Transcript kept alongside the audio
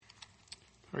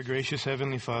Our gracious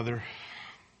Heavenly Father,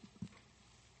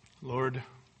 Lord,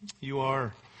 you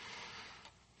are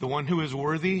the one who is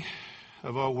worthy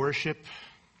of all worship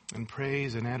and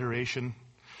praise and adoration.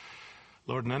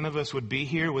 Lord, none of us would be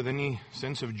here with any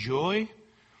sense of joy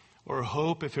or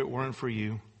hope if it weren't for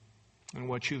you and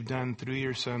what you've done through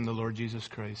your Son, the Lord Jesus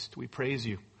Christ. We praise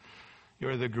you. You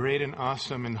are the great and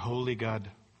awesome and holy God.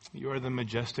 You are the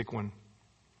majestic one.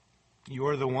 You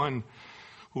are the one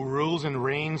who rules and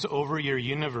reigns over your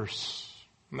universe.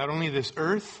 Not only this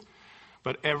earth,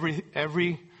 but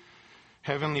every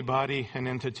heavenly body and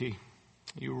entity.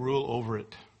 You rule over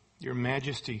it. Your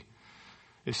majesty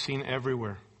is seen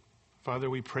everywhere. Father,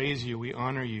 we praise you, we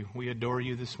honor you, we adore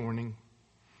you this morning.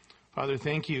 Father,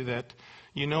 thank you that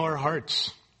you know our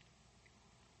hearts,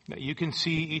 that you can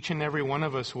see each and every one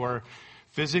of us who are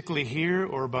physically here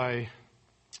or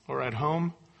at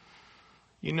home.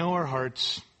 You know our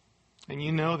hearts. And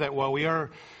you know that while we are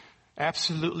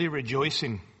absolutely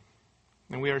rejoicing,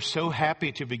 and we are so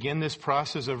happy to begin this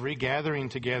process of regathering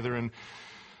together, and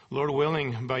Lord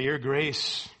willing, by your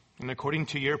grace and according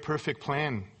to your perfect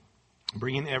plan,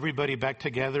 bringing everybody back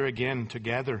together again, to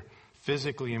gather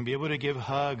physically and be able to give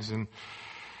hugs and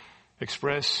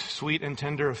express sweet and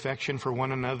tender affection for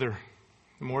one another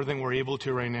more than we're able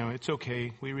to right now. It's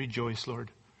okay. We rejoice, Lord.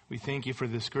 We thank you for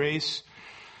this grace.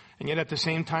 And yet at the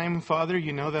same time, Father,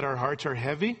 you know that our hearts are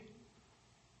heavy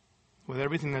with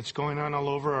everything that's going on all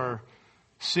over our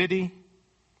city,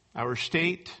 our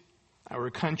state,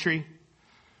 our country.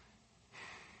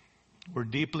 We're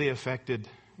deeply affected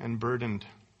and burdened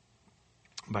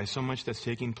by so much that's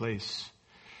taking place.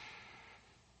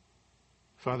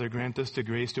 Father, grant us the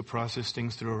grace to process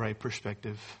things through a right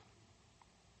perspective.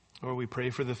 Lord, we pray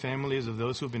for the families of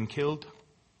those who've been killed,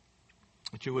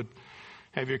 that you would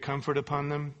have your comfort upon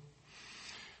them.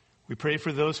 We pray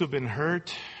for those who've been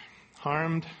hurt,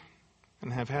 harmed,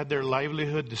 and have had their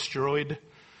livelihood destroyed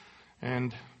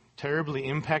and terribly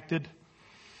impacted.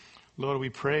 Lord, we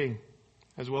pray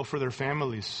as well for their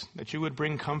families, that you would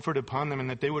bring comfort upon them and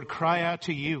that they would cry out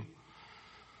to you.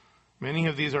 Many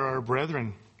of these are our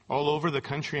brethren all over the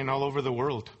country and all over the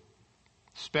world.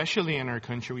 Especially in our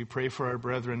country, we pray for our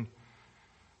brethren,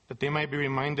 that they might be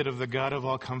reminded of the God of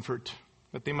all comfort,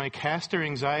 that they might cast their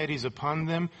anxieties upon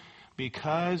them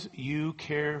because you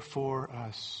care for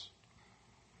us.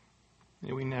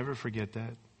 May we never forget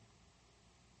that.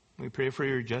 We pray for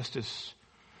your justice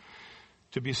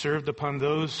to be served upon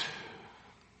those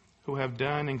who have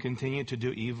done and continue to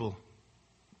do evil.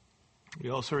 We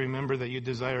also remember that you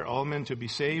desire all men to be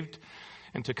saved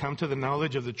and to come to the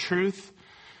knowledge of the truth.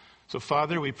 So,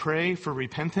 Father, we pray for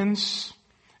repentance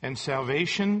and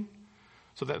salvation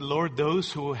so that, Lord,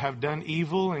 those who have done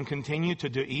evil and continue to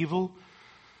do evil,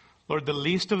 Lord, the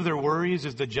least of their worries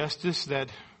is the justice that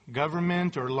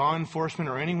government or law enforcement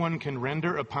or anyone can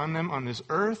render upon them on this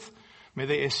earth. May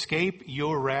they escape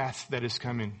your wrath that is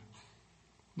coming.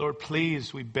 Lord,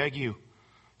 please, we beg you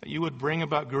that you would bring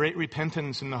about great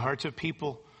repentance in the hearts of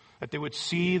people, that they would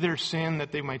see their sin,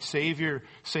 that they might savor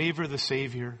the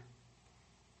Savior.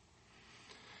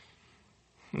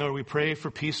 Lord, we pray for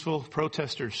peaceful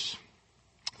protesters,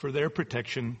 for their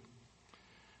protection,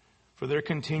 for their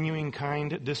continuing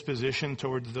kind disposition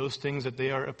towards those things that they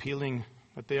are appealing,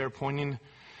 that they are pointing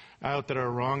out that are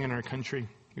wrong in our country.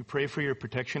 We pray for your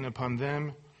protection upon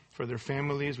them, for their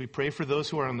families. We pray for those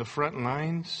who are on the front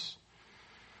lines,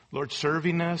 Lord,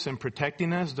 serving us and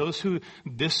protecting us, those who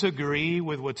disagree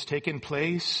with what's taken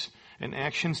place and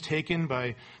actions taken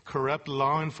by corrupt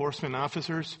law enforcement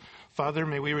officers. Father,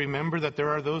 may we remember that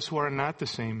there are those who are not the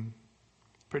same.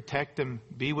 Protect them,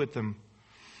 be with them.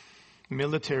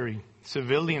 Military,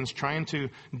 civilians trying to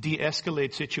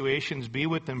de-escalate situations, be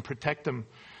with them, protect them.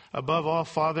 Above all,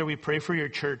 Father, we pray for your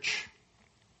church,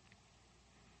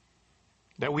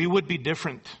 that we would be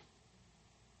different,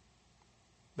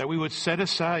 that we would set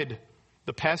aside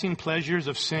the passing pleasures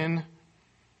of sin,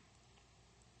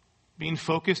 being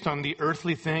focused on the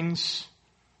earthly things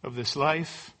of this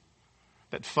life,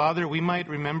 that, Father, we might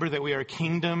remember that we are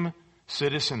kingdom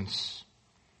citizens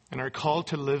and are called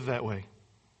to live that way.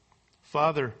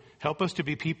 Father, help us to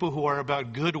be people who are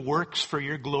about good works for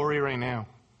your glory right now.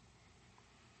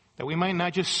 That we might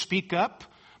not just speak up,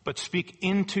 but speak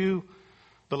into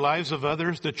the lives of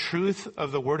others, the truth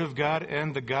of the Word of God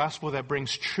and the gospel that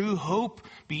brings true hope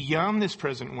beyond this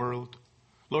present world.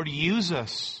 Lord, use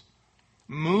us.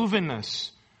 Move in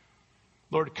us.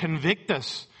 Lord, convict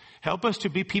us. Help us to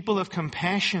be people of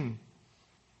compassion.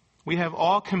 We have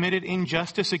all committed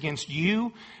injustice against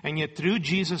you, and yet through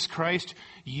Jesus Christ,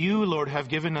 you, Lord, have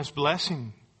given us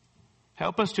blessing.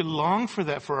 Help us to long for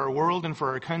that for our world and for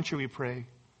our country, we pray.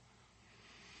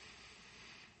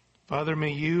 Father,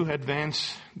 may you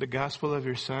advance the gospel of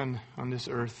your Son on this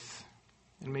earth.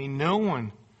 And may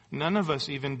none of us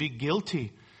even be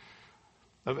guilty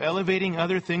of elevating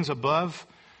other things above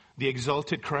the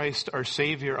exalted Christ, our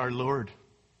Savior, our Lord.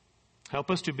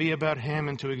 Help us to be about Him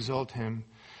and to exalt Him.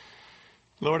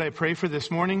 Lord, I pray for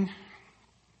this morning.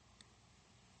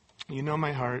 You know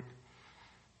my heart,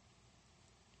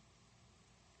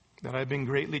 that I've been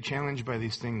greatly challenged by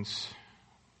these things.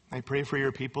 I pray for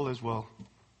your people as well.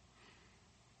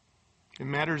 It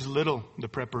matters little, the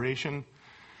preparation.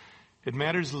 It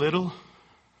matters little,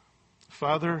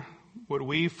 Father, what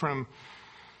we from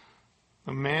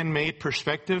a man-made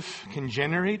perspective can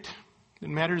generate. It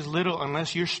matters little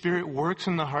unless your Spirit works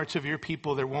in the hearts of your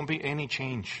people. There won't be any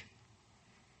change.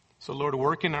 So Lord,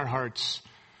 work in our hearts.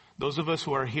 Those of us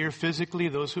who are here physically,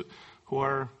 those who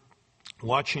are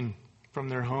watching from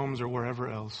their homes or wherever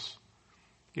else.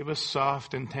 Give us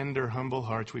soft and tender, humble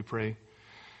hearts, we pray.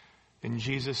 In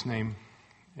Jesus' name,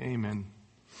 amen.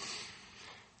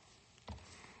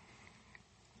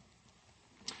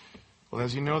 Well,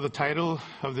 as you know, the title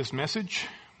of this message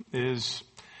is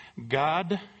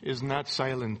God is Not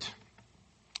Silent.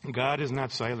 God is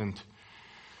not silent.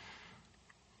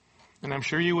 And I'm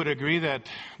sure you would agree that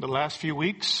the last few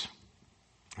weeks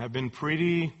have been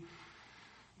pretty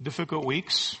difficult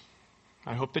weeks.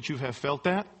 I hope that you have felt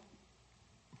that.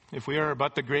 If we are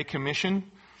about the Great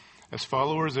Commission as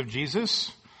followers of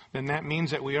Jesus, then that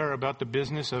means that we are about the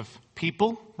business of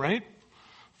people, right?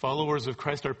 Followers of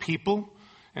Christ are people.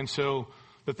 And so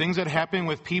the things that happen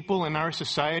with people in our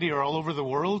society or all over the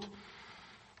world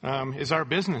is our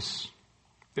business.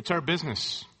 It's our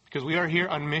business because we are here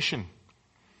on mission.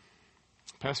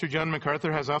 Pastor John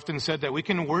MacArthur has often said that we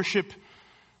can worship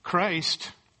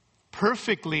Christ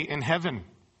perfectly in heaven.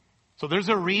 So there's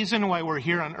a reason why we're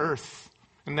here on earth.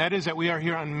 And that is that we are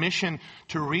here on mission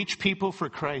to reach people for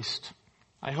Christ.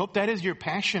 I hope that is your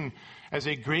passion as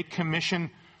a Great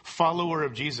Commission follower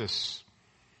of Jesus.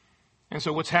 And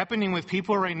so what's happening with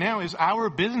people right now is our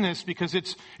business because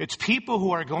it's people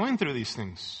who are going through these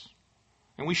things.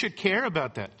 And we should care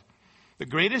about that. The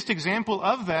greatest example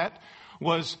of that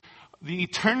was the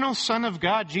eternal Son of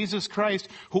God, Jesus Christ,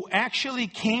 who actually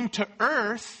came to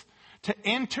earth to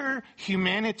enter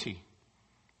humanity.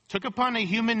 Took upon a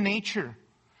human nature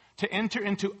to enter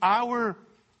into our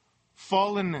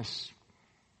fallenness,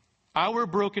 our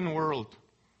broken world,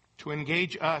 to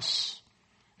engage us.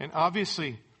 And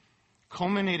obviously,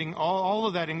 culminating all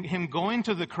of that in Him going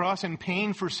to the cross and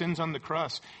paying for sins on the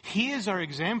cross. He is our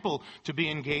example to be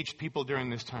engaged people during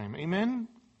this time. Amen?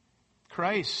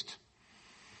 Christ.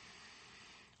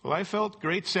 Well, I felt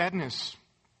great sadness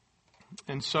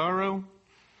and sorrow.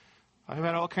 I've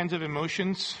had all kinds of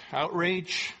emotions,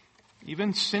 outrage,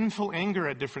 even sinful anger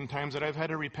at different times that I've had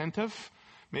to repent of.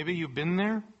 Maybe you've been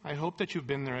there. I hope that you've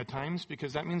been there at times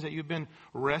because that means that you've been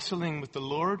wrestling with the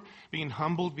Lord, being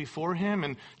humbled before Him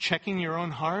and checking your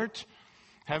own heart,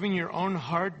 having your own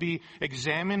heart be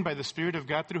examined by the Spirit of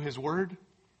God through His Word.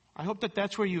 I hope that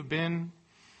that's where you've been.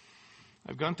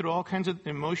 I've gone through all kinds of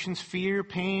emotions, fear,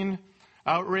 pain,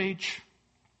 outrage.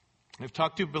 I've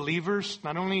talked to believers,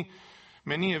 not only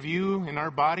many of you in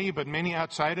our body, but many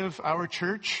outside of our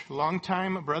church,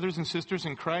 longtime brothers and sisters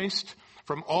in Christ,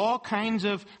 from all kinds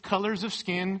of colors of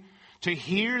skin, to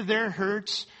hear their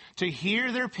hurts, to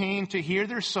hear their pain, to hear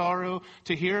their sorrow,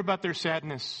 to hear about their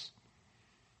sadness.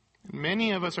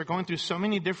 Many of us are going through so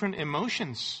many different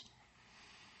emotions.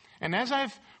 And as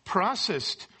I've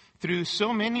processed through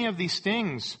so many of these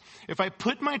things, if I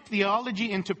put my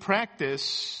theology into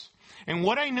practice, and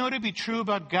what I know to be true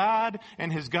about God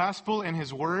and His gospel and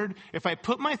His word, if I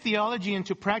put my theology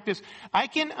into practice, I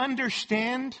can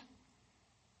understand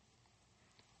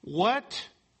what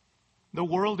the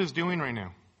world is doing right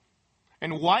now.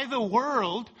 And why the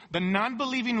world, the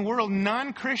non-believing world,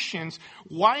 non-Christians,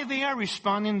 why they are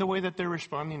responding the way that they're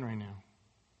responding right now.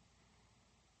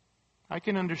 I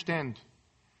can understand.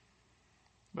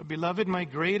 But beloved, my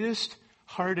greatest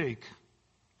heartache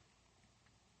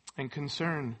and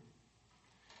concern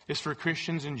is for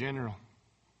Christians in general.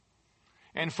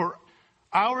 And for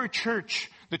our church,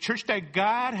 the church that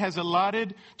God has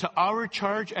allotted to our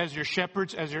charge as your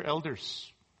shepherds, as your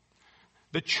elders.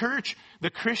 The church, the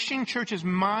Christian church is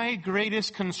my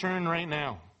greatest concern right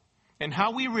now. And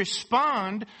how we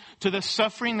respond to the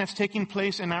suffering that's taking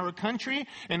place in our country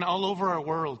and all over our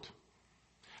world.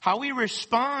 How we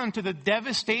respond to the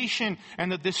devastation and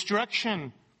the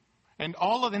destruction and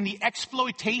the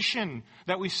exploitation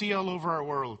that we see all over our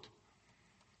world.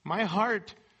 My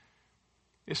heart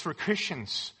is for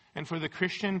Christians and for the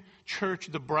Christian church,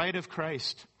 the bride of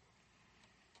Christ.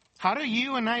 How do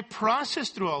you and I process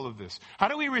through all of this? How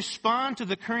do we respond to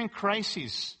the current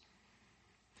crises?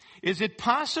 Is it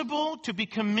possible to be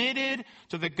committed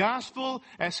to the gospel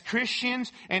as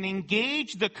Christians and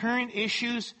engage the current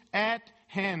issues at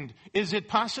hand? Is it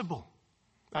possible?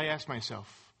 I ask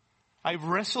myself. I've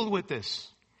wrestled with this.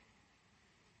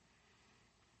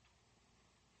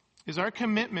 Is our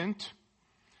commitment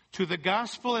to the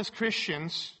gospel as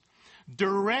Christians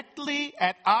directly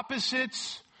at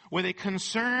opposites with a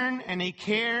concern and a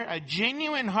care, a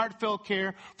genuine heartfelt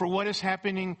care for what is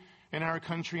happening in our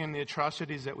country and the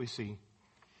atrocities that we see?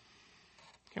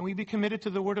 Can we be committed to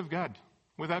the Word of God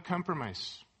without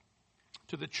compromise,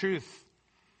 to the truth,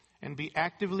 and be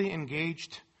actively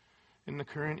engaged in the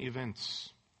current events?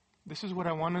 This is what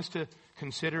I want us to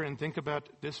consider and think about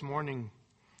this morning,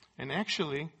 and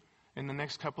actually in the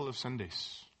next couple of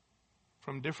Sundays,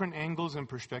 from different angles and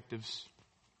perspectives.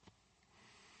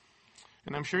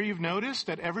 And I'm sure you've noticed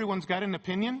that everyone's got an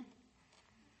opinion,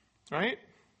 right?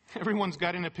 Everyone's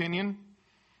got an opinion.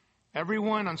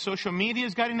 Everyone on social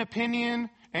media's got an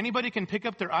opinion. Anybody can pick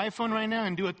up their iPhone right now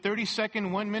and do a 30-second,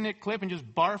 1-minute clip and just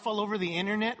barf all over the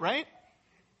internet, right?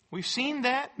 We've seen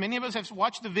that. Many of us have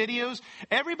watched the videos.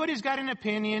 Everybody's got an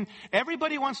opinion.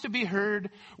 Everybody wants to be heard.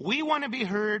 We want to be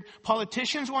heard.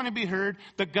 Politicians want to be heard.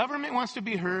 The government wants to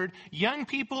be heard. Young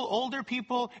people, older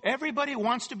people, everybody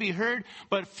wants to be heard.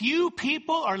 But few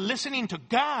people are listening to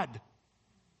God.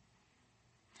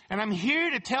 And I'm here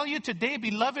to tell you today,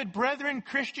 beloved brethren,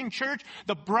 Christian church,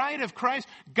 the bride of Christ,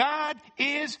 God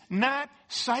is not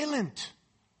silent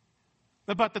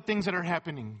about the things that are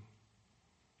happening.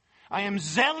 I am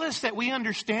zealous that we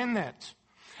understand that.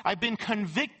 I've been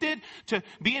convicted to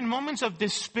be in moments of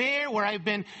despair where I've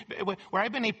been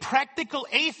a practical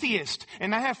atheist,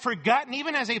 and I have forgotten,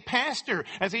 even as a pastor,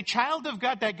 as a child of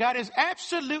God, that God is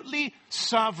absolutely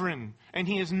sovereign and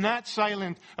He is not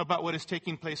silent about what is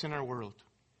taking place in our world.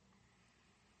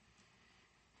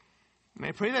 And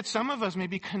I pray that some of us may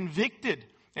be convicted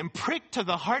and pricked to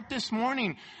the heart this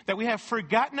morning that we have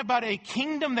forgotten about a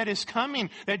kingdom that is coming,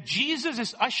 that Jesus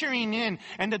is ushering in,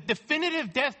 and the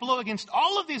definitive death blow against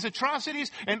all of these atrocities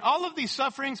and all of these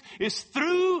sufferings is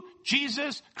through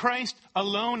Jesus Christ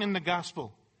alone in the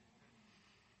gospel.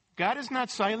 God is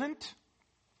not silent.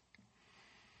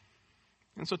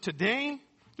 And so today,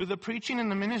 through the preaching and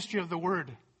the ministry of the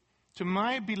word, to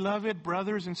my beloved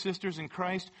brothers and sisters in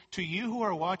Christ, to you who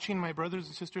are watching, my brothers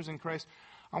and sisters in Christ,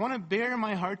 I want to bear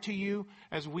my heart to you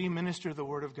as we minister the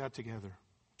Word of God together,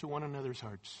 to one another's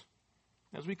hearts,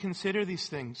 as we consider these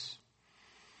things.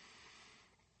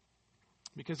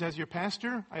 Because as your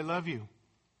pastor, I love you.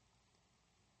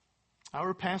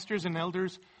 Our pastors and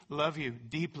elders love you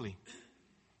deeply.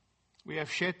 We have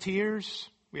shed tears.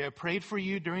 We have prayed for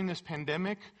you during this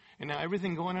pandemic and now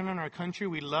everything going on in our country.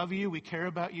 We love you. We care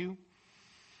about you.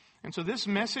 And so this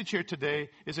message here today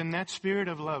is in that spirit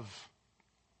of love,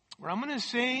 where I'm going to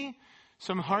say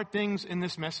some hard things in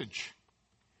this message.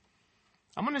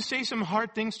 I'm going to say some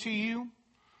hard things to you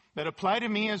that apply to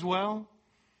me as well.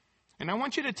 And I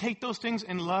want you to take those things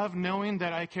in love, knowing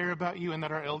that I care about you and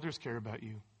that our elders care about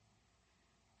you.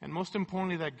 And most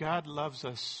importantly, that God loves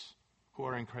us who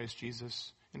are in Christ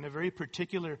Jesus in a very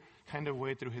particular kind of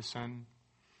way through His Son.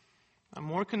 I'm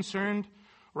more concerned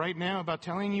right now about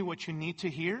telling you what you need to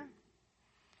hear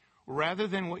rather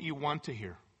than what you want to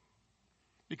hear.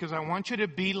 Because I want you to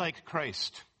be like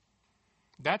Christ.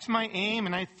 That's my aim,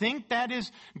 and I think that is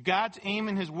God's aim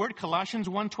in His Word. Colossians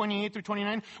 1:28 through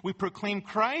 29. We proclaim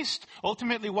Christ.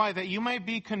 Ultimately, why? That you might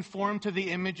be conformed to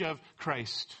the image of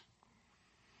Christ.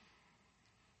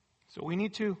 So we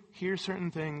need to hear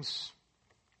certain things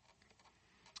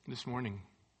this morning.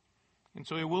 And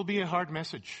so it will be a hard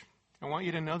message. I want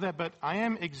you to know that, but I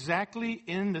am exactly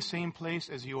in the same place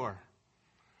as you are.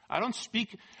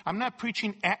 I'm not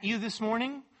preaching at you this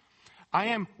morning. I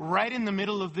am right in the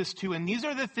middle of this too. And these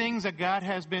are the things that God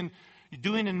has been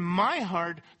doing in my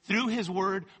heart through His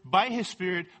Word, by His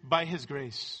Spirit, by His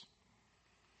grace.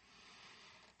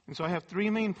 And so I have 3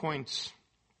 main points.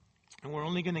 And we're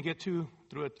only going to get through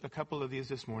a couple of these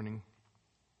this morning.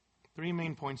 3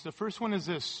 main points. The first one is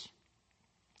this.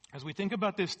 As we think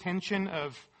about this tension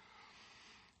of,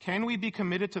 can we be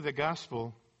committed to the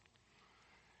gospel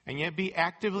and yet be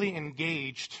actively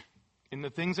engaged in the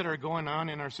things that are going on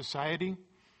in our society?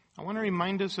 I want to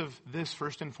remind us of this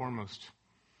first and foremost.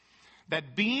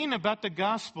 That being about the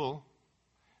gospel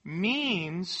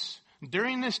means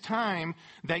during this time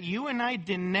that you and I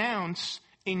denounce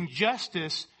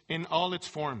injustice in all its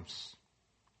forms.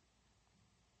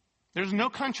 There's no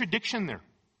contradiction there.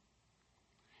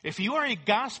 If you are a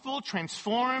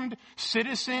gospel-transformed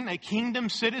citizen, a kingdom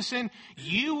citizen,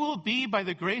 you will be, by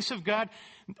the grace of God,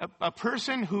 a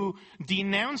person who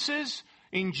denounces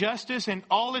injustice in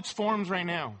all its forms right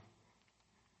now.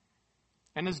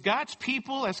 And as God's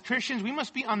people, as Christians, we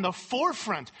must be on the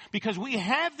forefront because we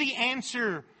have the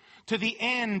answer to the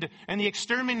end and the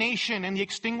extermination and the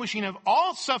extinguishing of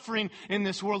all suffering in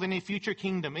this world in a future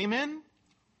kingdom. Amen?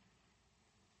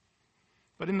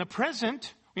 But in the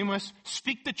present, we must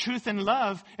speak the truth in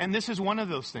love, and this is one of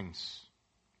those things.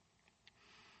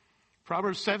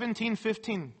 Proverbs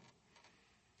 17:15.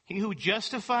 He who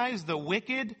justifies the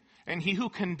wicked and he who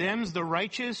condemns the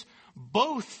righteous,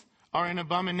 both are an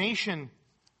abomination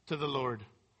to the Lord.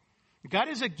 God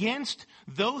is against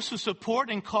those who support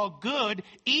and call good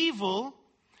evil,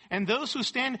 and those who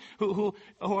stand, who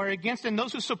are against, and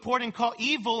those who support and call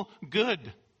evil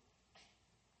good.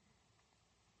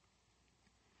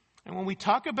 And when we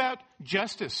talk about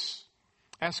justice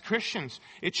as Christians,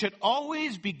 it should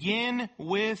always begin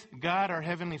with God, our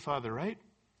Heavenly Father, right?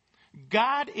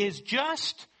 God is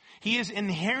just. He is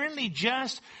inherently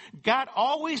just. God,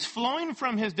 always flowing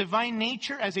from His divine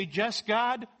nature as a just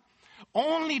God,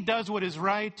 only does what is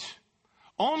right,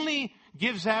 only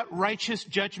gives out righteous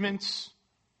judgments.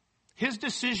 His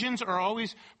decisions are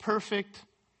always perfect.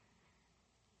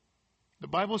 The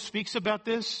Bible speaks about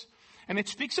this, and it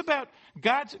speaks about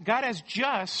God as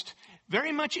just,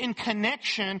 very much in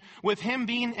connection with Him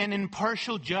being an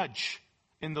impartial judge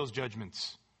in those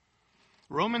judgments.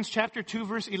 Romans chapter 2,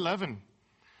 verse 11.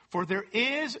 For there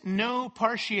is no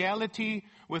partiality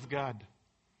with God.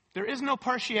 There is no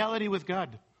partiality with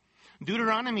God.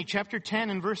 Deuteronomy chapter 10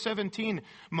 and verse 17,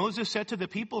 Moses said to the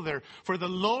people there, for the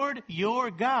Lord your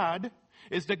God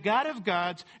is the God of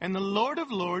gods and the Lord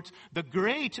of lords, the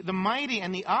great, the mighty,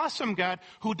 and the awesome God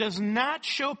who does not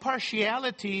show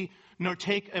partiality nor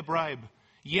take a bribe.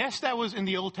 Yes, that was in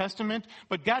the Old Testament,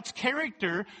 but God's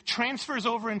character transfers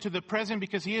over into the present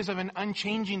because He is of an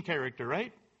unchanging character,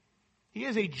 right? He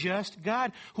is a just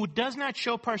God who does not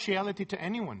show partiality to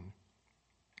anyone.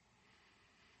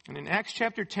 And in Acts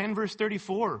chapter 10, verse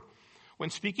 34,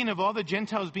 when speaking of all the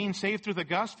Gentiles being saved through the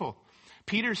gospel,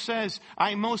 Peter says,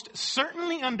 I most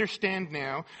certainly understand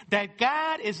now that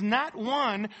God is not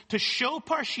one to show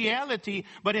partiality,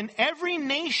 but in every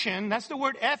nation, that's the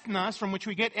word ethnos, from which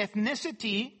we get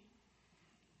ethnicity,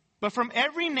 but from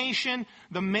every nation,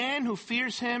 the man who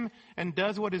fears Him and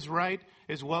does what is right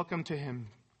is welcome to Him.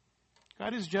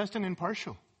 God is just and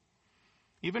impartial.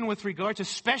 Even with regards,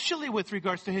 especially with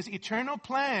regards to His eternal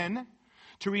plan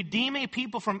to redeem a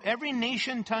people from every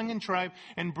nation, tongue, and tribe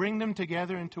and bring them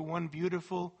together into one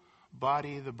beautiful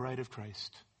body, the bride of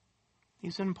Christ.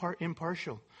 He's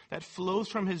impartial. That flows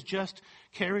from His just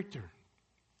character.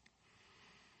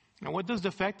 Now, what does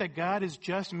the fact that God is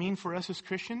just mean for us as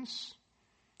Christians?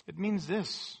 It means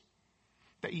this.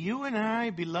 That you and I,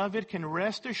 beloved, can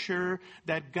rest assured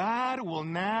that God will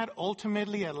not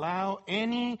ultimately allow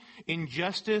any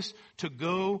injustice to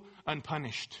go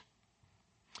unpunished.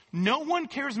 No one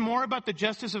cares more about the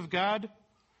justice of God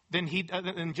than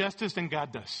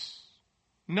God does.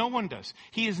 No one does.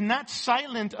 He is not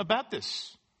silent about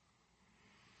this.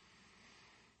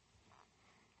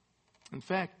 In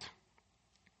fact,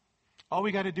 all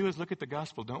we got to do is look at the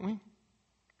gospel, don't we?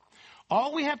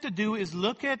 All we have to do is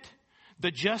look at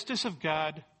the justice of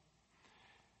God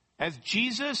as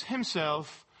Jesus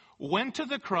Himself went to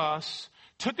the cross,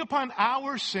 took upon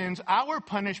our sins, our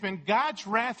punishment, God's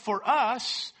wrath for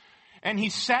us, and He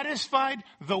satisfied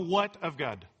the what of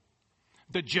God?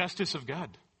 The justice of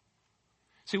God.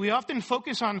 See, we often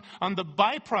focus on the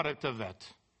byproduct of that.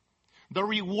 The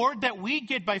reward that we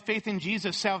get by faith in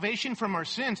Jesus, salvation from our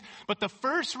sins. But the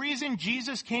first reason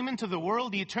Jesus came into the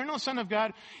world, the eternal Son of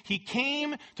God, He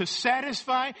came to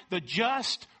satisfy the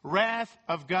just wrath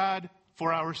of God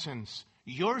for our sins.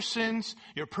 Your sins,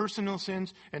 your personal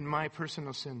sins, and my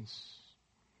personal sins.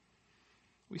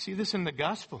 We see this in the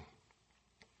gospel.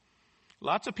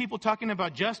 Lots of people talking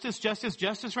about justice, justice,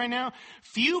 justice right now.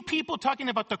 Few people talking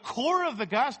about the core of the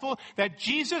gospel, that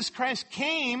Jesus Christ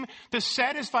came to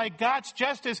satisfy God's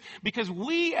justice because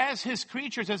we as His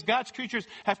creatures, as God's creatures,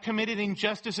 have committed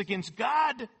injustice against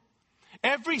God.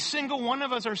 Every single one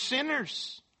of us are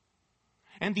sinners.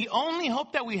 And the only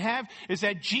hope that we have is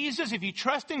that Jesus, if you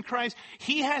trust in Christ,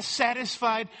 He has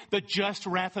satisfied the just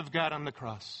wrath of God on the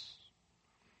cross.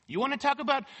 You want to talk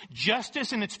about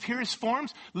justice in its purest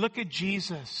forms? Look at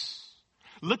Jesus.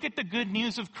 Look at the good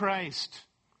news of Christ.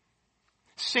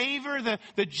 Savor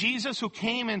the Jesus who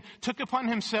came and took upon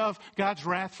Himself God's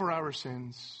wrath for our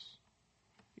sins.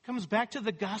 It comes back to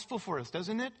the gospel for us,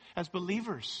 doesn't it? As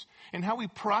believers, and how we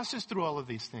process through all of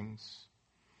these things.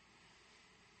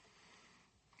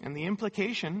 And the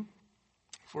implication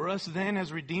for us then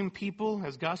as redeemed people,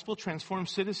 as gospel-transformed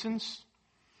citizens,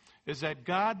 is that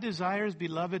God desires,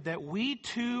 beloved, that we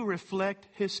too reflect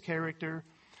His character,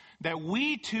 that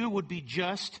we too would be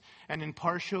just and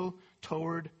impartial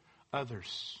toward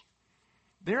others.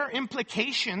 There are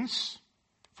implications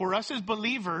for us as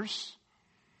believers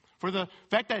for the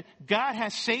fact that God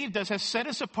has saved us, has set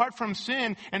us apart from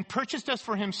sin, and purchased us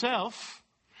for Himself,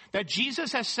 that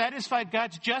Jesus has satisfied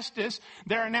God's justice.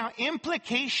 There are now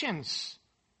implications,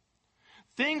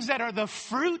 things that are the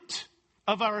fruit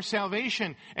of our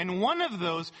salvation. And one of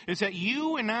those is that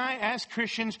you and I as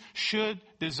Christians should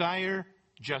desire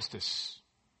justice.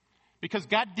 Because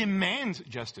God demands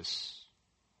justice.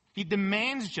 He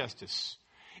demands justice.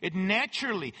 It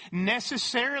naturally,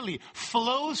 necessarily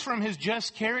flows from His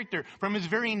just character, from His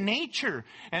very nature.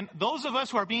 And those of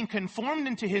us who are being conformed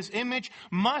into His image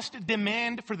must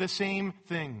demand for the same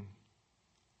thing.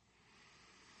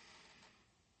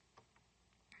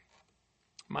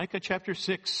 Micah chapter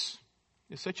 6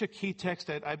 is such a key text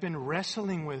that I've been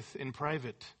wrestling with in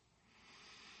private.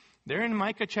 There in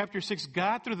Micah chapter 6,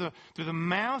 God, through the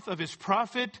mouth of His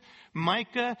prophet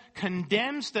Micah,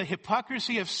 condemns the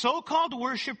hypocrisy of so-called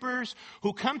worshipers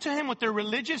who come to Him with their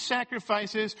religious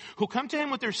sacrifices, who come to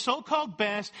Him with their so-called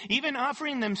best, even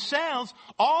offering themselves,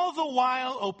 all the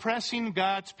while oppressing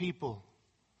God's people.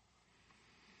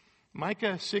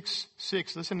 Micah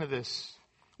 6:6, listen to this.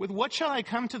 With what shall I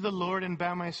come to the Lord and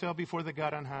bow myself before the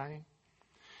God on high?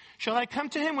 Shall I come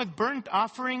to Him with burnt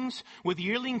offerings, with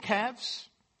yearling calves?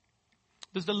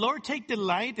 Does the Lord take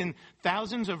delight in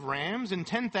thousands of rams and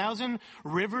 10,000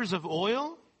 rivers of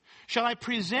oil? Shall I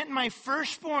present my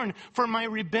firstborn for my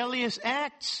rebellious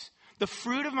acts, the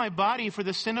fruit of my body for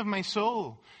the sin of my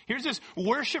soul? Here's this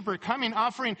worshiper coming,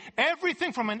 offering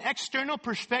everything from an external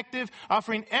perspective,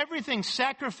 offering everything,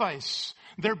 sacrifice,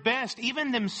 their best,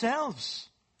 even themselves.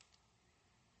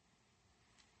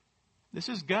 This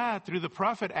is God, through the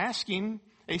prophet, asking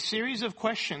a series of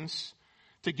questions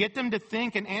to get them to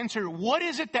think and answer, what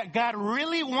is it that God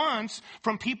really wants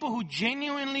from people who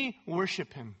genuinely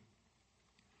worship Him?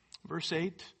 Verse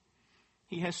 8,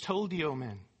 He has told you, O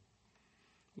men,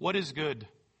 what is good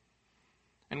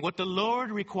and what the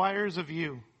Lord requires of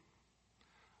you,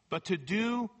 but to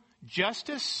do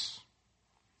justice,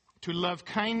 to love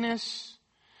kindness,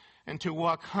 and to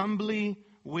walk humbly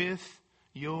with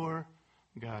your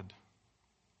God.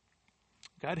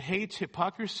 God hates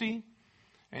hypocrisy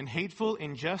and hateful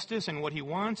injustice, and what He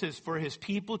wants is for His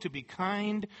people to be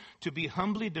kind, to be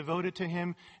humbly devoted to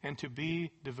Him, and to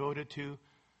be devoted to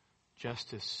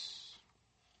justice.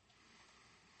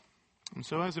 And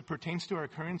so as it pertains to our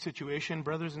current situation,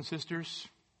 brothers and sisters,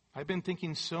 I've been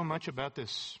thinking so much about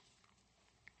this,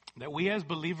 that we as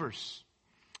believers,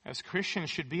 as Christians,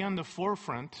 should be on the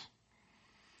forefront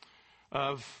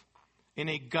of, in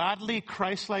a godly,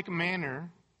 Christ-like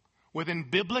manner, within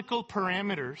biblical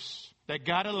parameters that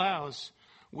God allows,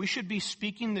 we should be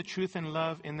speaking the truth in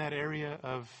love in that area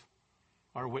of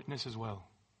our witness as well.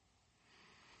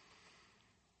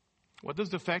 What does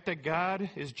the fact that God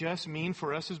is just mean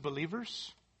for us as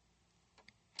believers?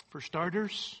 For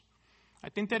starters, I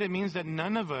think that it means that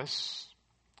none of us,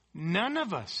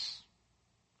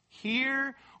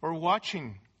 here or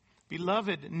watching,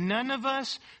 beloved, none of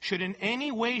us should in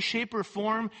any way, shape, or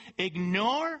form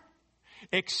ignore,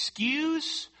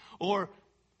 excuse, or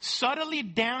subtly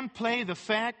downplay the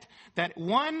fact that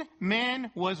one man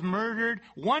was murdered,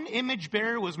 one image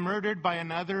bearer was murdered by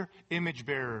another image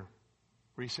bearer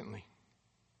recently.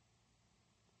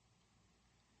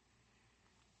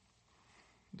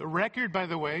 The record, by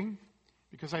the way,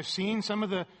 because I've seen some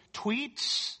of the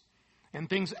tweets and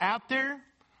things out there,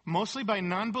 mostly by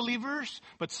non-believers,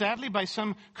 but sadly by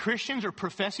some Christians or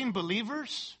professing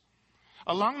believers,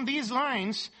 along these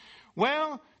lines,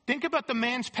 well, think about the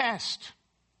man's past.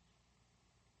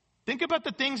 Think about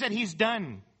the things that he's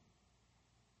done.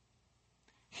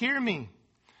 Hear me.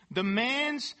 The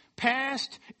man's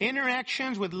past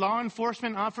interactions with law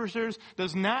enforcement officers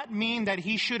does not mean that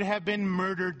he should have been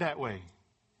murdered that way.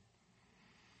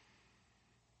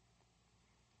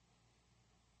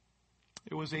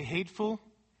 It was a hateful,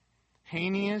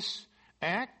 heinous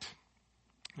act.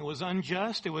 It was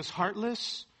unjust. It was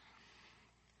heartless.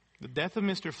 The death of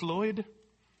Mr. Floyd,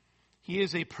 he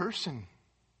is a person.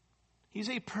 He's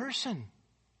a person.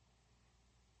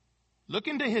 Look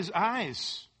into his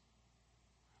eyes.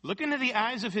 Look into the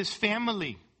eyes of his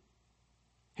family,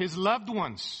 his loved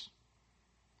ones.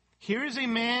 Here is a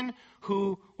man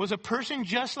who was a person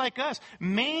just like us,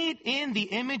 made in the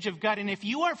image of God. And if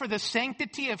you are for the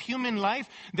sanctity of human life,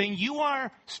 then you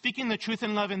are speaking the truth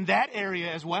in love in that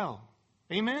area as well.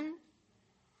 Amen?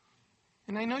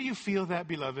 And I know you feel that,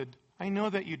 beloved. I know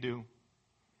that you do.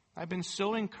 I've been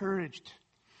so encouraged,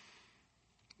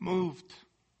 moved.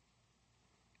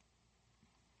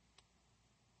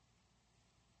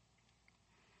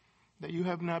 That you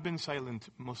have not been silent,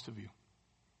 most of you.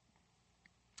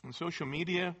 On social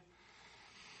media,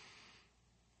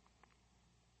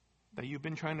 that you've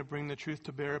been trying to bring the truth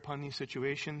to bear upon these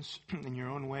situations in your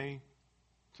own way,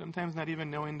 sometimes not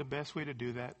even knowing the best way to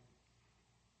do that.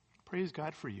 Praise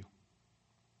God for you.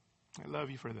 I love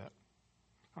you for that.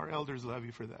 Our elders love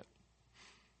you for that.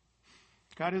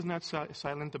 God is not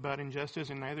silent about injustice,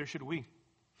 and neither should we.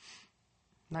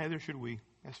 Neither should we,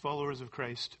 as followers of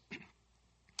Christ.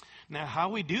 Now, how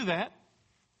we do that,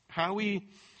 how we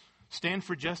stand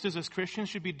for justice as Christians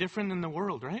should be different than the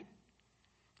world, right?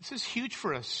 This is huge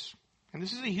for us. And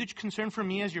this is a huge concern for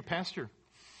me as your pastor.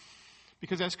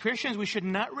 Because as Christians, we should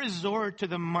not resort to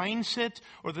the mindset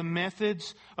or the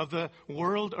methods of the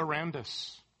world around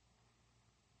us.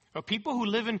 Of people who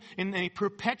live in a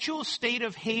perpetual state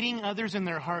of hating others in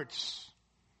their hearts.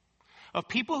 Of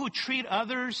people who treat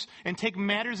others and take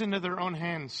matters into their own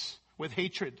hands with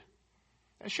hatred.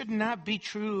 That should not be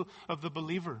true of the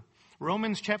believer.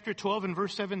 Romans chapter 12 and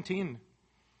verse 17.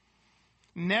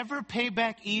 Never pay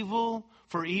back evil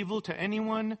for evil to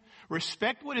anyone.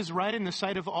 Respect what is right in the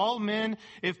sight of all men.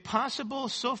 If possible,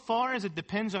 so far as it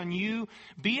depends on you,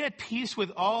 be at peace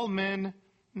with all men.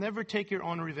 Never take your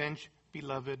own revenge,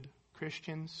 beloved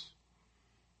Christians,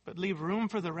 but leave room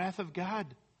for the wrath of God.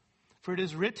 For it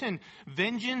is written,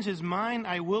 vengeance is mine,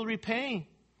 I will repay,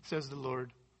 says the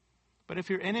Lord. But if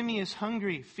your enemy is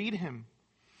hungry, feed him.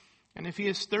 And if he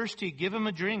is thirsty, give him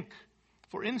a drink.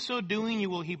 For in so doing, you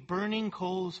will heap burning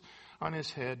coals on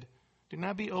his head. Do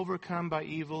not be overcome by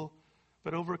evil,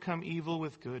 but overcome evil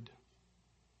with good.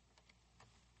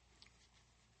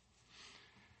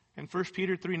 And 1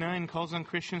 Peter 3:9 calls on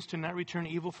Christians to not return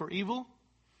evil for evil,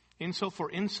 insult for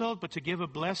insult, but to give a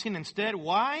blessing instead.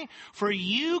 Why? For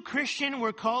you, Christian,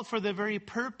 were called for the very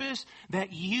purpose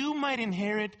that you might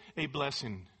inherit a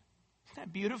blessing. Isn't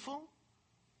that beautiful?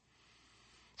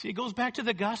 See, it goes back to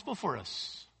the gospel for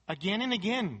us, again and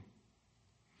again.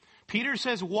 Peter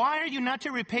says, why are you not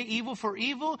to repay evil for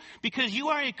evil? Because you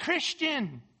are a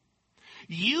Christian.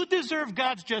 You deserve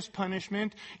God's just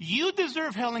punishment. You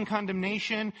deserve hell and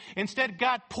condemnation. Instead,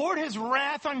 God poured his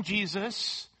wrath on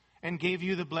Jesus and gave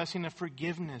you the blessing of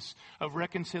forgiveness, of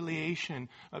reconciliation,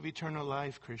 of eternal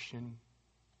life, Christian.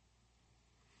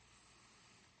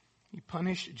 He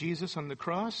punished Jesus on the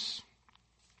cross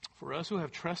for us who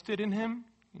have trusted in him,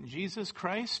 in Jesus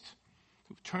Christ,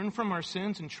 who've turned from our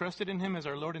sins and trusted in him as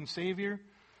our Lord and Savior,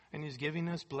 and he's giving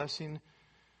us blessing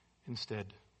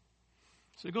instead.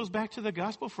 So it goes back to the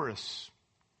gospel for us,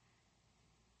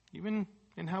 even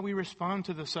in how we respond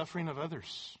to the suffering of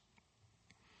others.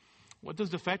 What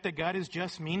does the fact that God is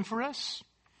just mean for us?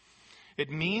 It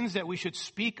means that we should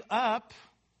speak up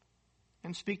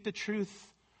and speak the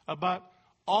truth about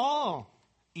all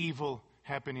evil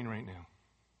happening right now.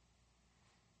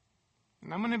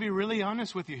 And I'm going to be really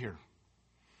honest with you here.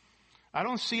 I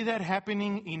don't see that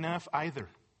happening enough either.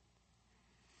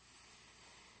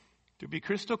 To be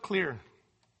crystal clear,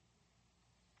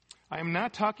 I am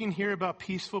not talking here about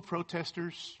peaceful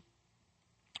protesters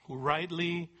who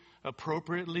rightly,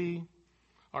 appropriately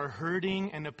are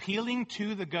hurting and appealing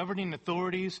to the governing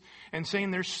authorities and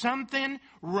saying there's something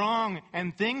wrong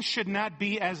and things should not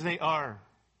be as they are.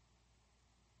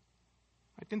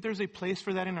 I think there's a place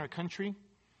for that in our country.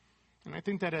 And I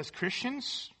think that as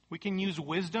Christians, we can use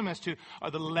wisdom as to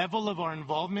the level of our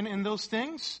involvement in those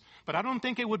things. But I don't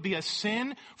think it would be a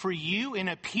sin for you in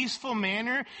a peaceful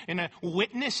manner, in a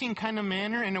witnessing kind of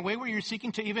manner, in a way where you're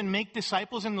seeking to even make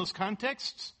disciples in those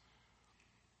contexts,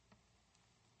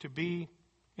 to be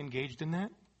engaged in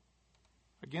that.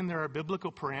 Again, there are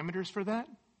biblical parameters for that.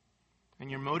 And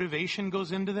your motivation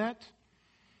goes into that.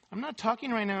 I'm not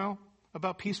talking right now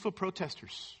about peaceful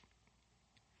protesters.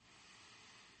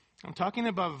 I'm talking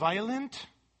about violent,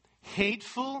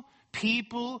 hateful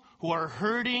people who are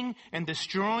hurting and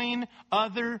destroying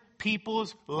other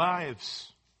people's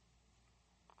lives.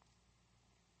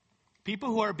 People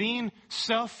who are being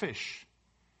selfish,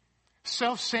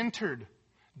 self-centered,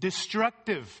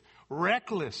 destructive,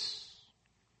 reckless.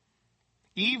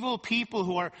 Evil people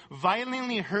who are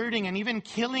violently hurting and even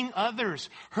killing others,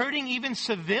 hurting even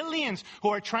civilians who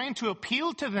are trying to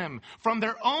appeal to them from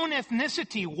their own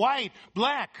ethnicity, white,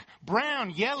 black,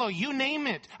 brown, yellow, you name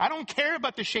it. I don't care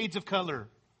about the shades of color.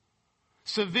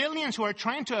 Civilians who are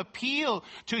trying to appeal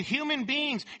to human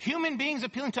beings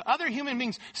appealing to other human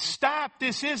beings. Stop,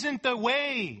 this isn't the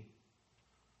way.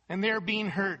 And they're being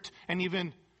hurt and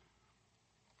even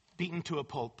beaten to a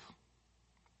pulp.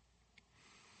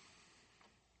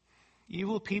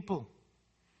 Evil people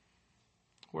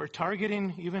who are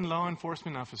targeting even law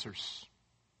enforcement officers.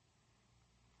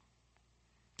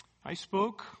 I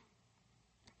spoke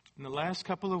in the last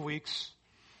couple of weeks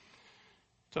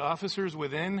to officers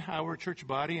within our church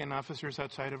body and officers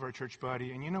outside of our church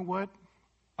body. And you know what?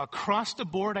 Across the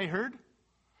board, I heard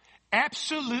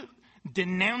absolute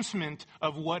denouncement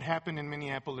of what happened in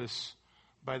Minneapolis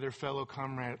by their fellow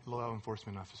comrade law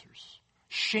enforcement officers.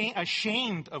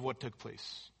 Ashamed of what took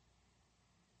place.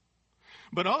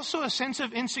 But also a sense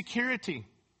of insecurity.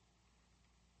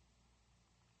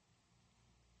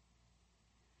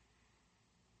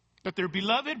 That their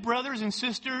beloved brothers and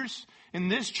sisters in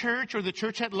this church or the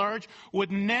church at large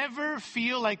would never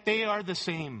feel like they are the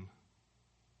same.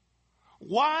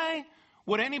 Why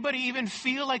would anybody even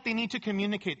feel like they need to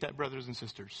communicate that, brothers and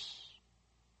sisters?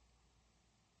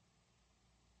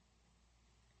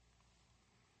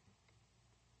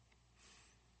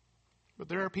 But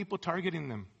there are people targeting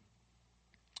them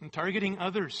and targeting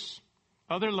others,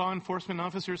 other law enforcement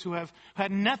officers who have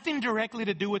had nothing directly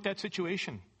to do with that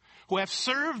situation, who have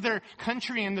served their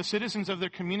country and the citizens of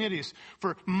their communities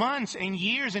for months and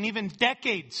years and even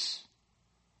decades.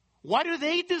 Why do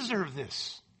they deserve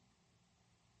this?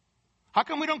 How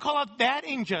come we don't call out that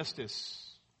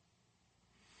injustice?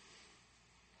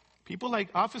 People like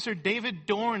Officer David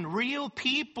Dorn, real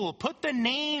people, put the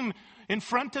name in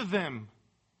front of them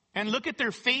and look at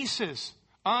their faces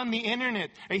on the internet.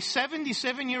 A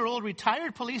 77-year-old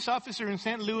retired police officer in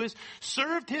St. Louis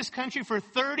served his country for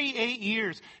 38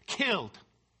 years, killed.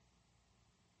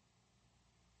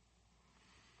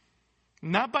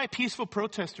 Not by peaceful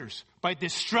protesters, by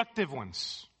destructive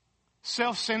ones,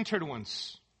 self-centered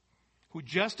ones, who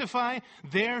justify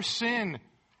their sin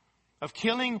of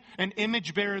killing an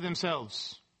image bearer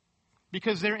themselves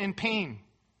because they're in pain,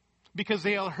 because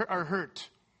they are hurt.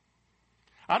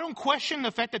 I don't question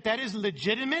the fact that that is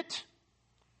legitimate,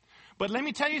 but let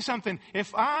me tell you something.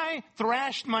 If I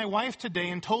thrashed my wife today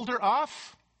and told her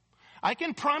off, I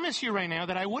can promise you right now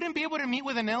that I wouldn't be able to meet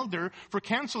with an elder for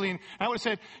counseling. I would have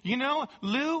said, you know,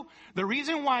 Lou, the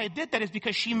reason why I did that is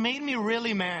because she made me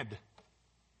really mad.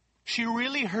 She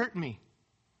really hurt me.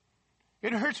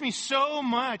 It hurts me so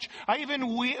much. I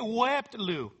even wept,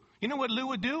 Lou. You know what Lou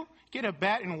would do? Get a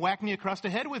bat and whack me across the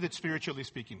head with it, spiritually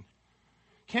speaking.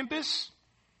 Kempis,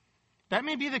 that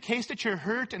may be the case that you're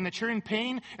hurt and that you're in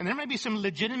pain, and there might be some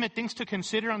legitimate things to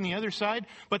consider on the other side,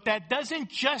 but that doesn't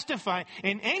justify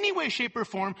in any way, shape, or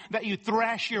form that you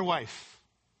thrash your wife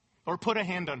or put a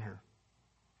hand on her.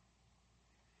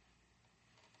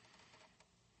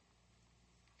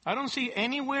 I don't see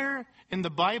anywhere in the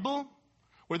Bible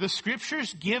where the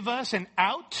scriptures give us an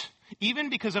out, even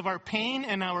because of our pain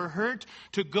and our hurt,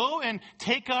 to go and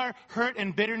take our hurt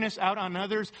and bitterness out on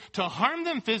others, to harm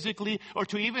them physically, or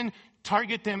to even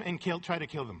target them and try to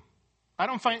kill them. I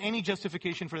don't find any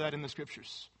justification for that in the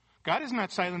scriptures. God is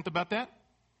not silent about that.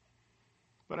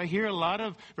 But I hear a lot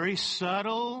of very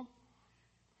subtle,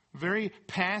 very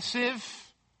passive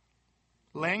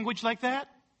language like that.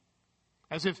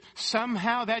 As if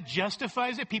somehow that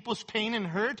justifies it, people's pain and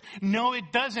hurt. No,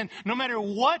 it doesn't. No matter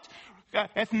what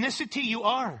ethnicity you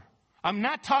are. I'm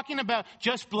not talking about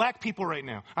just black people right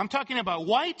now. I'm talking about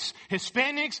whites,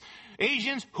 Hispanics,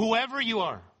 Asians, whoever you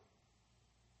are.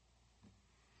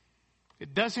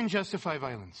 It doesn't justify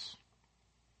violence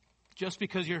just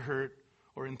because you're hurt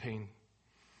or in pain.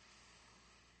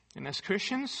 And as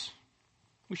Christians,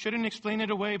 we shouldn't explain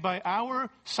it away by our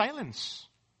silence.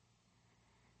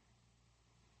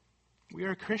 We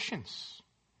are Christians.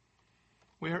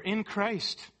 We are in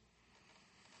Christ.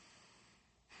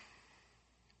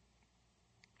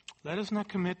 Let us not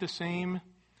commit the same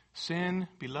sin,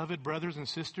 beloved brothers and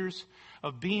sisters,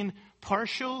 of being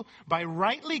partial by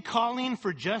rightly calling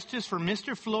for justice for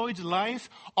Mr. Floyd's life,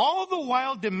 all the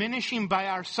while diminishing by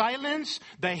our silence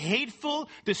the hateful,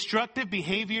 destructive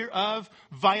behavior of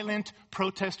violent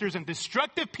protesters and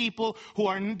destructive people who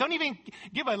don't even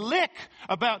give a lick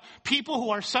about people who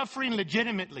are suffering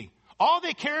legitimately. All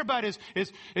they care about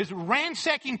is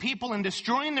ransacking people and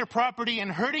destroying their property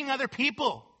and hurting other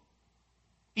people,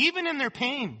 even in their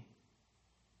pain.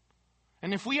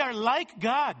 And if we are like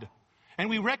God, and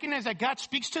we recognize that God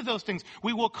speaks to those things,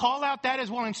 we will call out that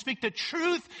as well and speak the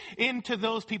truth into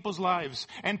those people's lives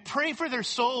and pray for their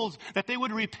souls that they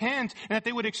would repent and that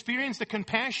they would experience the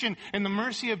compassion and the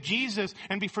mercy of Jesus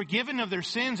and be forgiven of their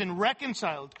sins and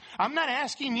reconciled. I'm not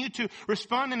asking you to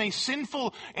respond in a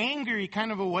sinful, angry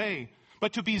kind of a way,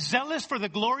 but to be zealous for the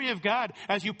glory of God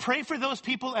as you pray for those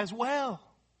people as well.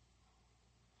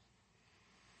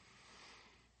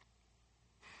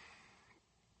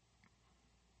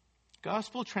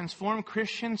 Gospel-transformed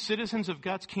Christians, citizens of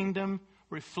God's kingdom,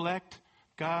 reflect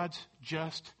God's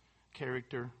just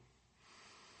character.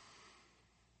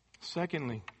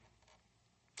 Secondly,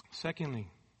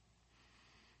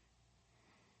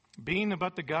 being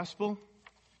about the gospel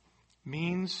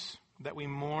means that we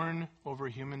mourn over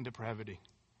human depravity.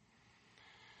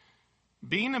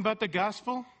 Being about the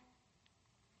gospel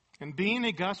and being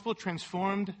a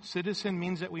gospel-transformed citizen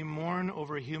means that we mourn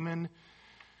over human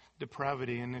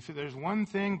depravity. And if there's one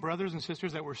thing, brothers and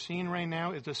sisters, that we're seeing right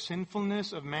now is the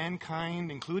sinfulness of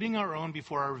mankind, including our own,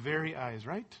 before our very eyes,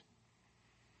 right?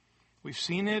 We've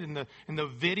seen it in the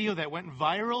video that went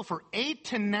viral for 8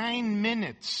 to 9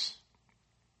 minutes.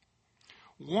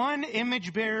 One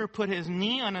image bearer put his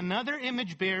knee on another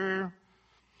image bearer.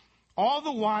 All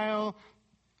the while,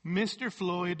 Mr.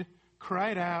 Floyd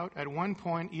cried out at one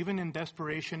point, even in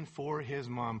desperation, for his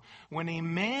mom. When a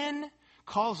man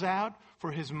calls out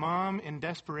for his mom in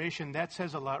desperation, that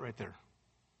says a lot right there.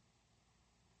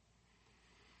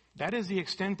 That is the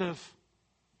extent of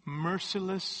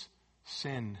merciless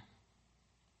sin.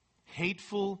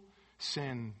 Hateful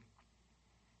sin.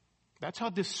 That's how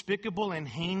despicable and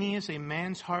heinous a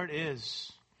man's heart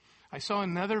is. I saw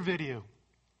another video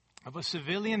of a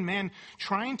civilian man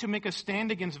trying to make a stand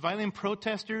against violent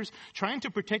protesters, trying to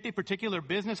protect a particular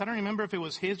business. I don't remember if it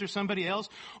was his or somebody else,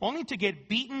 only to get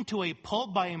beaten to a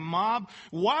pulp by a mob.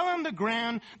 While on the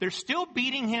ground, they're still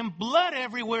beating him, blood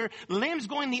everywhere, limbs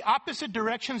going the opposite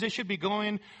directions they should be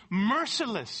going.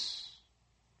 Merciless.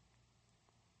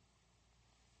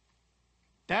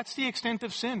 That's the extent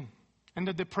of sin and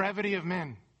the depravity of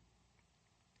men.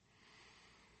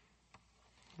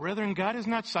 Brethren, God is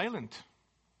not silent.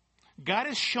 God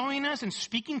is showing us and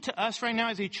speaking to us right now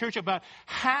as a church about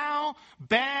how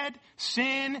bad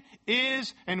sin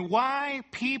is and why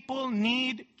people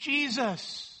need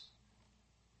Jesus.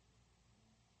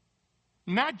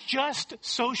 Not just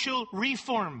social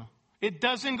reform. It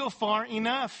doesn't go far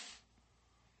enough.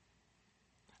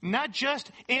 Not just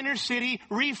inner city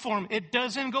reform. It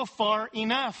doesn't go far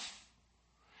enough.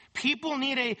 People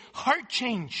need a heart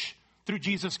change through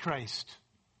Jesus Christ.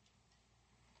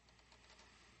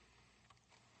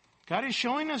 God is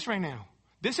showing us right now.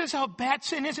 This is how bad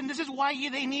sin is, and this is why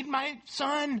they need my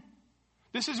son.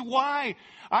 This is why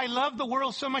I love the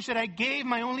world so much that I gave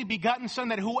my only begotten son,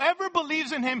 that whoever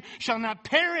believes in him shall not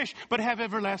perish but have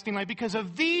everlasting life. Because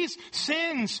of these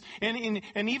sins,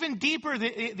 and even deeper,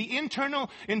 the internal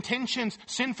intentions,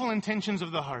 sinful intentions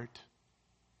of the heart.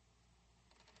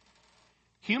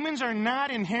 Humans are not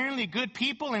inherently good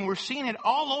people, and we're seeing it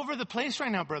all over the place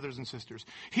right now, brothers and sisters.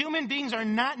 Human beings are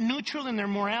not neutral in their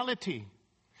morality.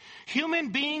 Human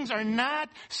beings are not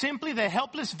simply the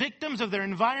helpless victims of their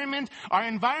environment. Our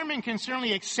environment can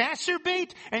certainly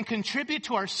exacerbate and contribute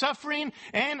to our suffering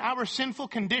and our sinful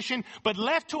condition. But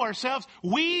left to ourselves,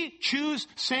 we choose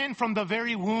sin from the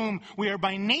very womb. We are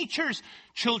by nature's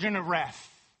children of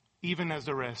wrath, even as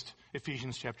the rest.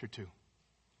 Ephesians chapter 2.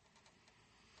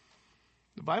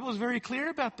 The Bible is very clear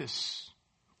about this.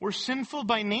 We're sinful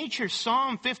by nature.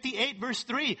 Psalm 58 verse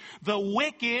 3. The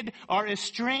wicked are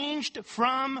estranged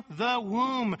from the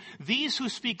womb. These who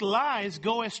speak lies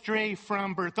go astray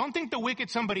from birth. Don't think the wicked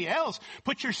somebody else.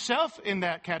 Put yourself in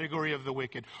that category of the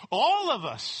wicked. All of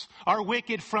us are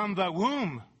wicked from the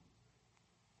womb.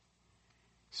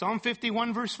 Psalm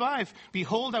 51 verse 5.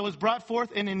 Behold, I was brought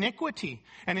forth in iniquity,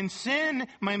 and in sin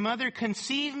my mother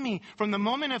conceived me. From the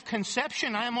moment of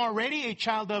conception, I am already a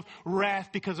child of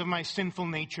wrath because of my sinful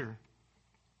nature.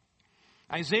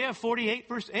 Isaiah 48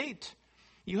 verse 8.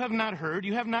 You have not heard,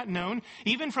 you have not known.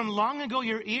 Even from long ago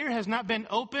your ear has not been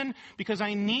open, because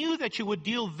I knew that you would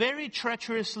deal very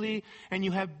treacherously, and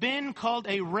you have been called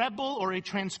a rebel or a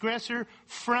transgressor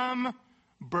from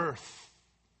birth.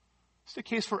 It's the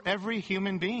case for every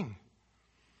human being.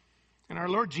 And our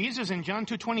Lord Jesus in John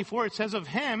 2:24, it says of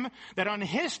him that on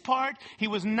his part he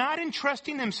was not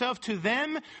entrusting himself to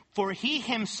them, for he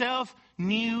himself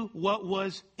knew what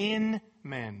was in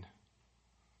man.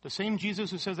 The same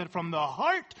Jesus who says that from the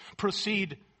heart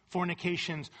proceed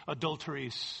fornications,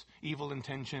 adulteries, evil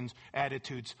intentions,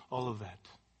 attitudes, all of that.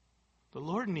 The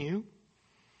Lord knew.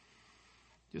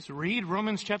 Just read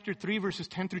Romans chapter 3 verses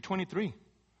 10 through 23.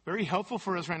 Very helpful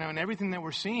for us right now in everything that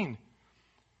we're seeing.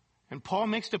 And Paul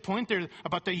makes the point there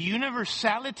about the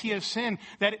universality of sin,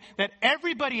 that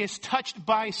everybody is touched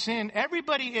by sin.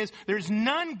 Everybody is, there's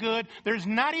none good, there's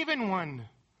not even one.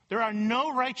 There are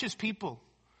no righteous people.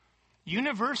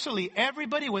 Universally,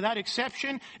 everybody without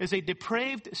exception is a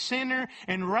depraved sinner.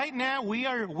 And right now we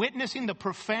are witnessing the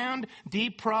profound,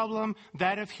 deep problem,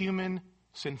 that of human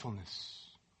sinfulness.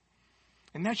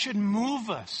 And that should move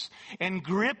us and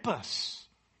grip us.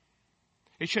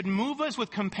 It should move us with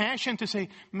compassion to say,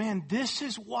 man, this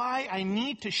is why I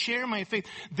need to share my faith.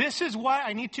 This is why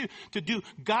I need to do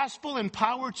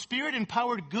gospel-empowered,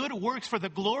 spirit-empowered good works for the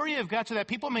glory of God, so that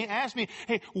people may ask me,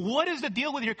 hey, what is the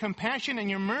deal with your compassion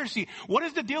and your mercy? What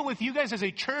is the deal with you guys as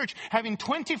a church having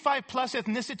 25 plus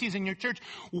ethnicities in your church?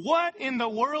 What in the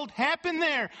world happened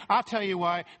there? I'll tell you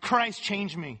why. Christ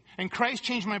changed me. And Christ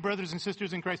changed my brothers and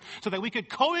sisters in Christ so that we could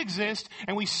coexist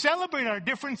and we celebrate our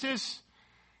differences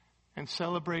and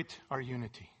celebrate our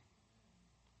unity.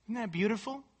 Isn't that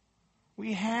beautiful?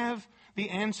 We have the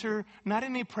answer, not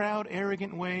in a proud,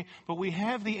 arrogant way, but we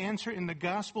have the answer in the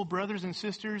gospel, brothers and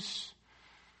sisters,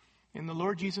 in the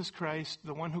Lord Jesus Christ,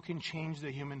 the one who can change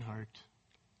the human heart.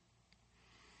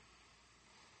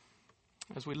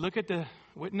 As we look at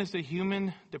witness the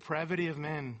human depravity of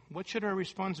man, what should our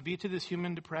response be to this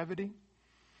human depravity?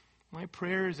 My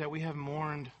prayer is that we have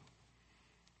mourned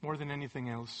more than anything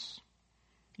else.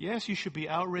 Yes, you should be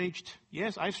outraged.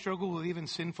 Yes, I've struggled with even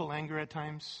sinful anger at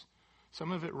times.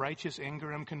 Some of it righteous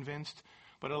anger, I'm convinced.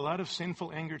 But a lot of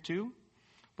sinful anger too.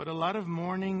 But a lot of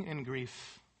mourning and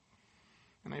grief.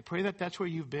 And I pray that that's where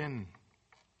you've been.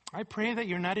 I pray that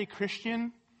you're not a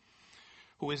Christian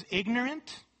who is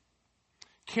ignorant,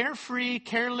 carefree,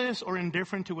 careless, or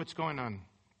indifferent to what's going on.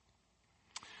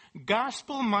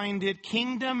 Gospel-minded,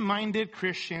 kingdom-minded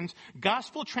Christians,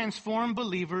 gospel-transformed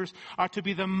believers are to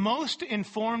be the most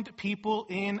informed people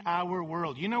in our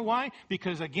world. You know why?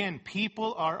 Because, again,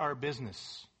 people are our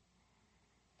business.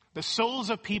 The souls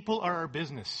of people are our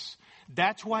business.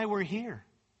 That's why we're here.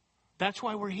 That's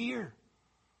why we're here.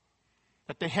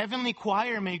 That the heavenly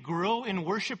choir may grow in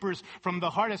worshipers from the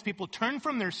heart as people turn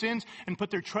from their sins and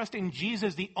put their trust in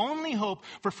Jesus, the only hope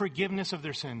for forgiveness of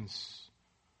their sins.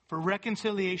 For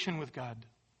reconciliation with God.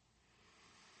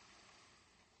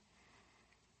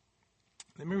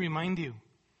 Let me remind you,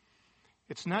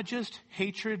 it's not just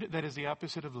hatred that is the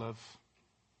opposite of love.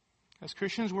 As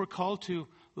Christians, we're called to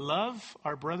love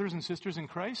our brothers and sisters in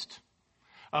Christ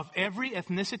of every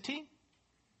ethnicity,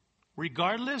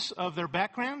 regardless of their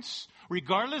backgrounds,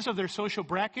 regardless of their social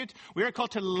bracket. We are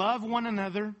called to love one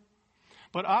another.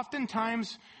 But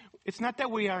oftentimes, it's not that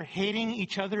we are hating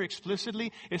each other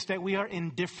explicitly, it's that we are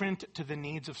indifferent to the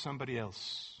needs of somebody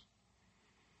else.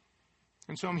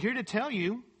 And so I'm here to tell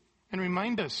you and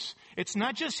remind us, it's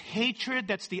not just hatred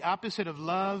that's the opposite of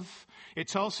love.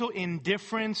 It's also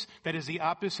indifference that is the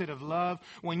opposite of love.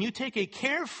 When you take a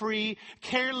carefree,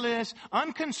 careless,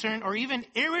 unconcerned, or even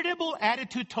irritable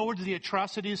attitude towards the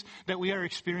atrocities that we are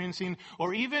experiencing,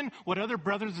 or even what other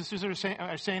brothers and sisters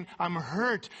are saying, I'm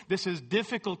hurt, this is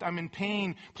difficult, I'm in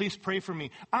pain, please pray for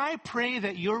me. I pray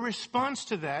that your response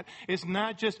to that is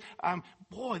not just,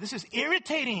 boy, this is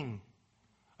irritating.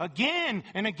 Again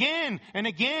and again and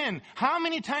again. How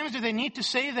many times do they need to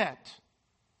say that?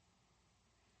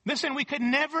 Listen, we could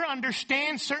never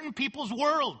understand certain people's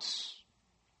worlds.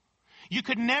 You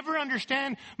could never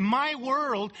understand my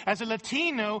world as a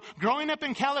Latino growing up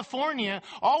in California,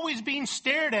 always being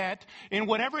stared at in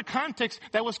whatever context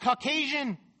that was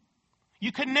Caucasian.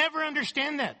 You could never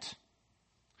understand that.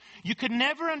 You could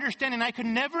never understand, and I could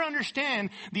never understand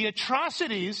the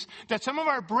atrocities that some of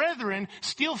our brethren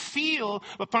still feel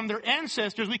from their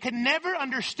ancestors. We could never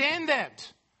understand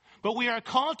that. But we are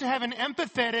called to have an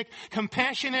empathetic,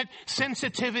 compassionate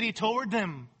sensitivity toward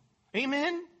them.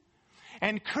 Amen?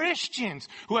 And Christians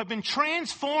who have been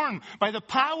transformed by the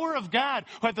power of God,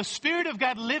 who have the Spirit of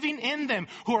God living in them,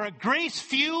 who are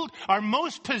grace-fueled, are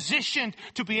most positioned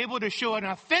to be able to show an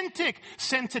authentic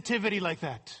sensitivity like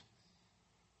that.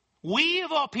 We,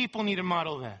 of all people, need to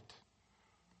model that.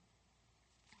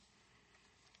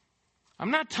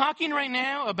 I'm not talking right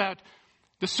now about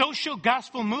the social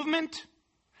gospel movement.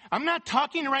 I'm not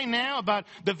talking right now about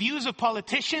the views of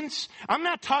politicians. I'm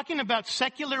not talking about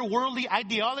secular worldly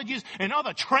ideologies and all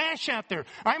the trash out there.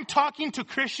 I'm talking to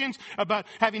Christians about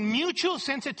having mutual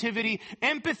sensitivity,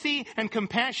 empathy, and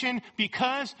compassion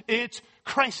because it's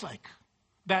Christ-like.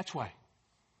 That's why.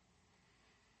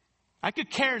 I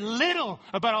could care little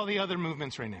about all the other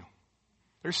movements right now.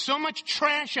 There's so much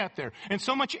trash out there and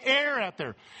so much air out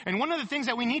there. And one of the things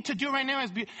that we need to do right now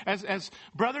as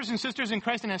brothers and sisters in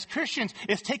Christ and as Christians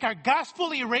is take our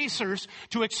gospel erasers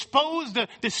to expose the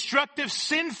destructive,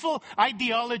 sinful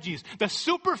ideologies, the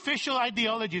superficial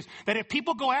ideologies, that if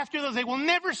people go after those, they will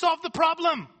never solve the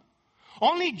problem.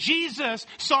 Only Jesus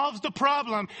solves the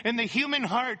problem in the human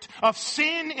heart of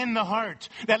sin in the heart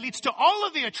that leads to all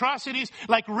of the atrocities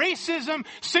like racism,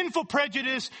 sinful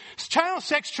prejudice, child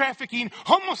sex trafficking,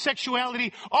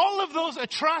 homosexuality, all of those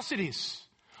atrocities.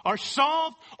 are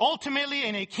solved ultimately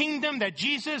in a kingdom that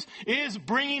Jesus is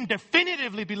bringing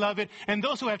definitively, beloved. And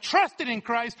those who have trusted in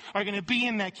Christ are going to be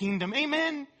in that kingdom.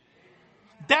 Amen?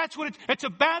 That's what it's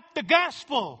about, the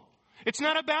gospel. It's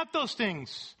not about those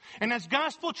things. And as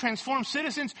gospel transformed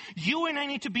citizens, you and I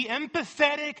need to be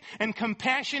empathetic and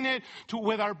compassionate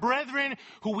with our brethren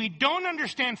who we don't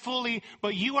understand fully,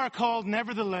 but you are called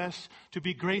nevertheless to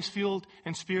be grace-fueled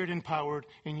and spirit-empowered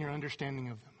in your understanding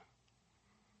of them.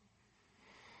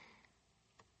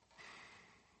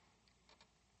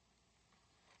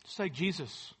 Just like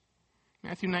Jesus.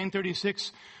 Matthew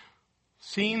 9:36,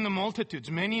 seeing the multitudes,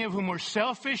 many of whom were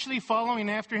selfishly following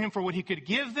after him for what he could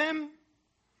give them,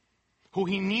 who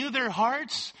he knew their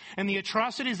hearts and the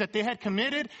atrocities that they had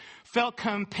committed, felt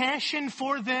compassion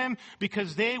for them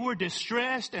because they were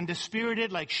distressed and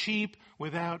dispirited like sheep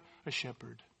without a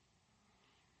shepherd.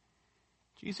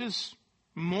 Jesus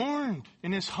mourned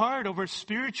in his heart over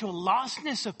spiritual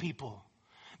lostness of people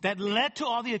that led to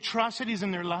all the atrocities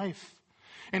in their life.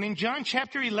 And in John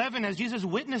chapter 11, as Jesus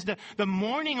witnessed the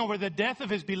mourning over the death of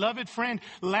his beloved friend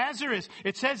Lazarus,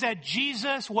 it says that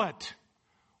Jesus, what?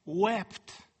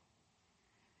 Wept.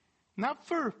 Not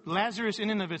for Lazarus in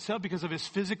and of itself because of his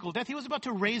physical death. He was about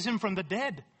to raise him from the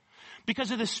dead.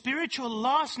 Because of the spiritual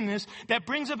lostness that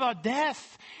brings about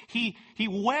death, he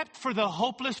wept for the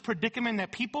hopeless predicament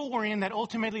that people were in that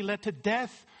ultimately led to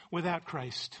death without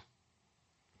Christ.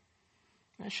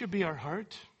 That should be our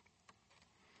heart.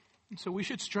 And so we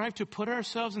should strive to put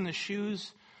ourselves in the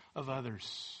shoes of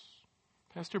others.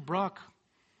 Pastor Brock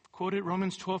quoted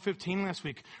Romans 12:15 last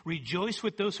week. Rejoice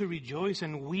with those who rejoice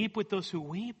and weep with those who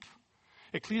weep.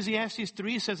 Ecclesiastes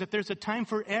 3 says that there's a time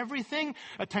for everything,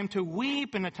 a time to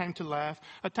weep and a time to laugh,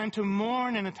 a time to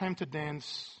mourn and a time to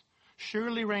dance.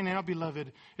 Surely right now,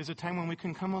 beloved, is a time when we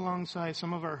can come alongside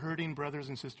some of our hurting brothers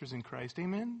and sisters in Christ.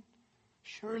 Amen?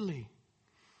 Surely.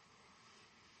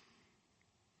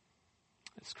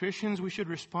 As Christians, we should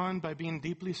respond by being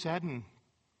deeply saddened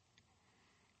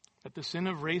that the sin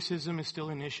of racism is still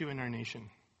an issue in our nation.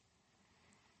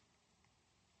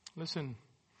 Listen,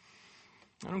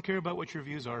 I don't care about what your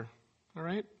views are, all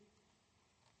right?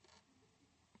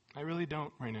 I really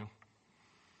don't right now.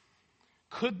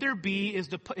 Could there be, is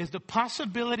the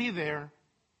possibility there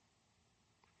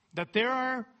that there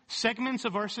are segments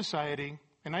of our society,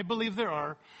 and I believe there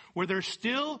are, where there's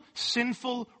still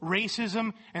sinful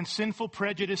racism and sinful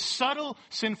prejudice, subtle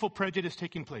sinful prejudice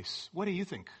taking place? What do you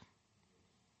think?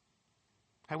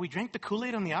 Have we drank the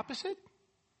Kool-Aid on the opposite?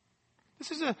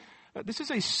 This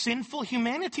is a sinful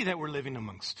humanity that we're living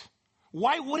amongst.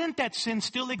 Why wouldn't that sin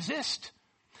still exist?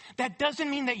 That doesn't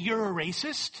mean that you're a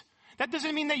racist. That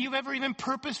doesn't mean that you've ever even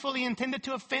purposefully intended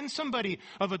to offend somebody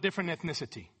of a different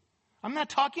ethnicity. I'm not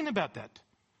talking about that.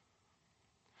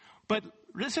 But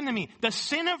listen to me. The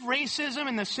sin of racism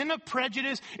and the sin of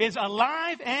prejudice is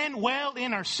alive and well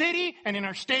in our city and in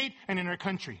our state and in our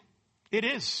country. It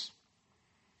is.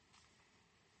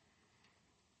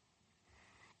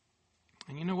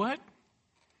 And you know what?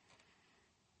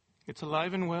 It's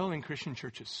alive and well in Christian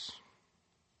churches.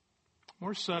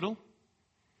 More subtle,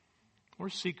 more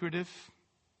secretive,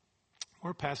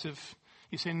 more passive.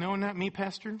 You say, no, not me,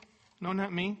 Pastor. No,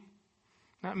 not me.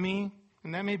 Not me.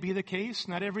 And that may be the case.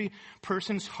 Not every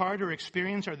person's heart or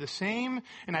experience are the same.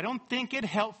 And I don't think it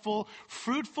helpful,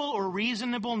 fruitful, or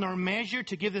reasonable nor measured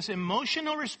to give this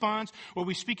emotional response where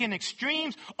we speak in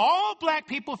extremes. All black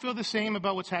people feel the same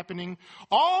about what's happening.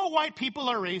 All white people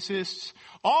are racists.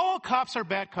 All cops are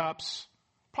bad cops.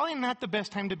 Probably not the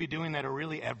best time to be doing that, or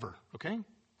really ever. Okay?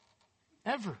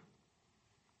 Ever.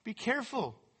 Be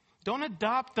careful. Don't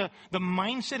adopt the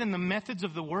mindset and the methods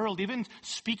of the world, even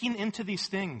speaking into these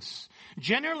things.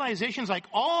 Generalizations like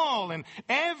all and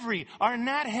every are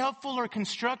not helpful or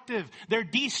constructive. They're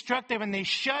destructive and they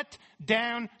shut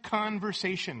down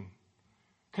conversation.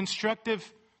 Constructive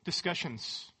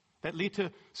discussions that lead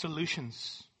to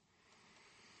solutions.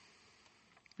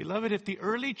 Beloved, if the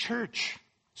early church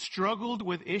struggled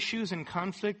with issues and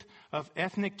conflict of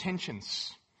ethnic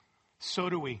tensions,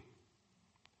 so do we.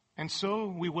 And so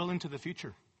we will into the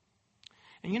future.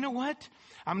 And you know what?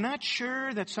 I'm not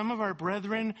sure that some of our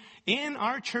brethren in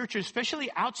our church,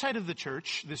 especially outside of the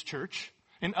church, this church,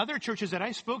 and other churches that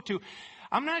I spoke to,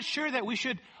 I'm not sure that we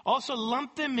should also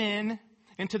lump them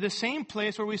into the same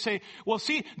place where we say, well,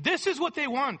 see, this is what they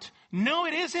want. No,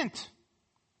 it isn't.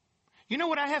 You know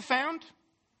what I have found?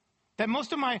 That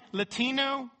most of my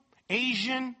Latino,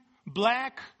 Asian,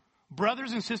 Black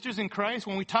brothers and sisters in Christ,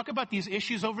 when we talk about these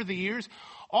issues over the years,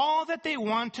 all that they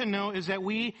want to know is that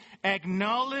we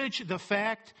acknowledge the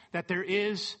fact that there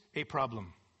is a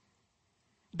problem.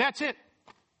 That's it.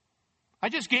 I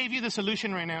just gave you the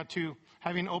solution right now to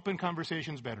having open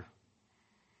conversations better.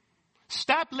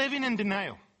 Stop living in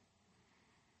denial.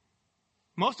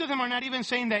 Most of them are not even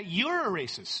saying that you're a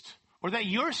racist or that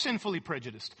you're sinfully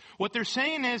prejudiced. What they're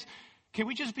saying is, can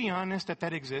we just be honest that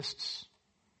that exists?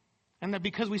 And that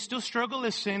because we still struggle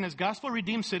as sin, as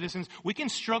gospel-redeemed citizens, we can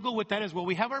struggle with that as well.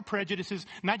 We have our prejudices,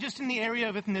 not just in the area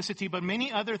of ethnicity, but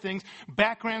many other things,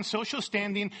 background, social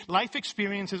standing, life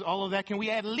experiences, all of that. Can we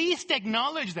at least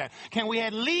acknowledge that? Can we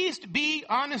at least be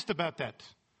honest about that?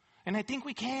 And I think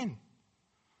we can.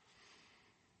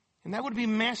 And that would be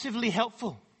massively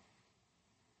helpful.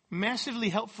 Massively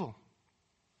helpful.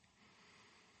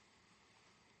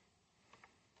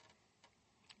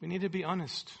 We need to be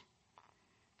honest.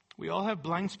 We all have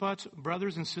blind spots,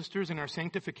 brothers and sisters, in our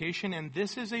sanctification, and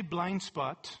this is a blind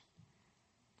spot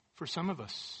for some of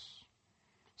us.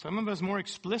 Some of us more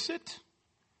explicit.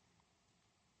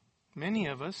 Many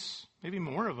of us, maybe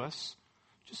more of us,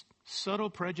 just subtle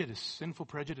prejudice, sinful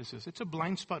prejudices. It's a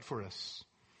blind spot for us.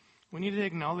 We need to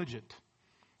acknowledge it.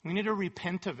 We need to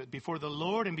repent of it before the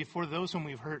Lord and before those whom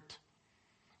we've hurt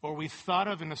or we've thought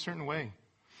of in a certain way.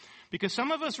 Because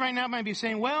some of us right now might be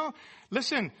saying, well,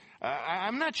 listen,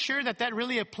 I'm not sure that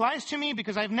really applies to me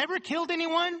because I've never killed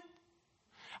anyone.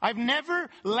 I've never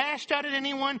lashed out at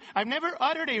anyone. I've never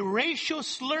uttered a racial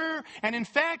slur. And in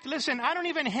fact, listen, I don't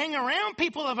even hang around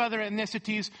people of other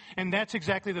ethnicities. And that's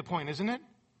exactly the point, isn't it?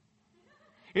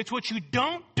 It's what you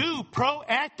don't do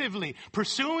proactively,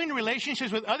 pursuing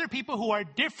relationships with other people who are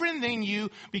different than you,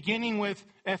 beginning with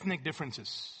ethnic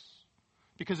differences.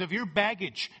 Because of your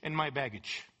baggage and my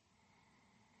baggage.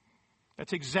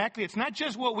 That's exactly, it's not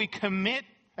just what we commit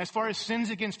as far as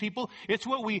sins against people. It's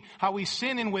how we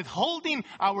sin in withholding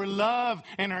our love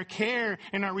and our care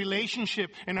and our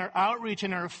relationship and our outreach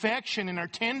and our affection and our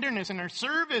tenderness and our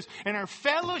service and our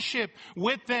fellowship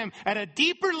with them at a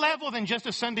deeper level than just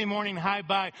a Sunday morning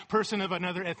hi-bye person of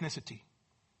another ethnicity.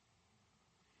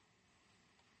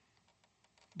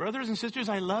 Brothers and sisters,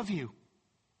 I love you.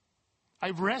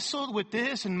 I've wrestled with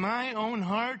this in my own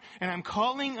heart, and I'm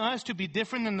calling us to be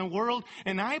different than the world.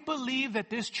 And I believe that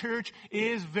this church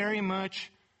is very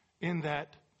much on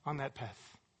that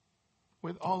path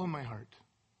with all of my heart.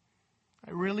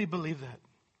 I really believe that.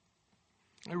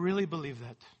 I really believe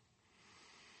that.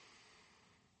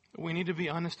 We need to be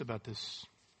honest about this.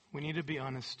 We need to be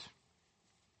honest.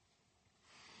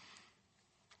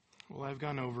 Well, I've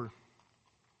gone over.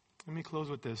 Let me close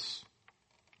with this,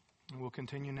 and we'll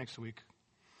continue next week.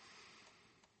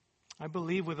 I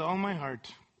believe with all my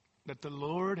heart that the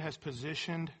Lord has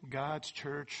positioned God's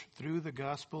church through the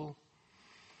gospel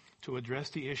to address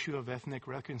the issue of ethnic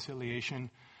reconciliation,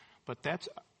 but that's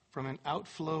from an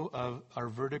outflow of our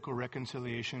vertical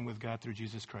reconciliation with God through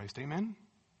Jesus Christ. Amen?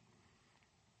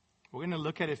 We're going to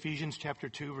look at Ephesians chapter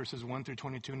 2, verses 1 through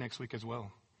 22 next week as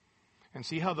well, and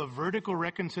see how the vertical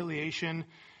reconciliation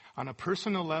on a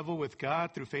personal level with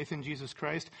God through faith in Jesus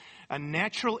Christ, a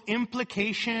natural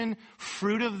implication,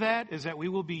 fruit of that, is that we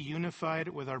will be unified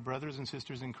with our brothers and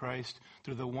sisters in Christ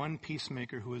through the one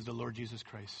peacemaker who is the Lord Jesus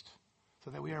Christ.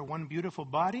 So that we are one beautiful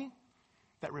body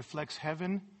that reflects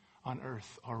heaven on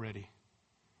earth already.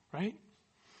 Right?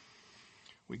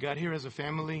 We got here as a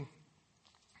family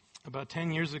about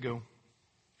 10 years ago.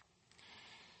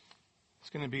 It's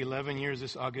going to be 11 years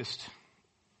this August.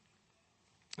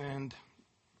 And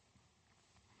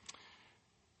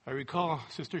I recall,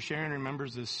 Sister Sharon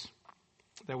remembers this,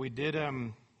 that we did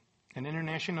an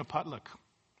international potluck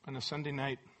on a Sunday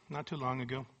night not too long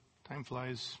ago. Time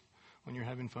flies when you're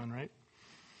having fun, right?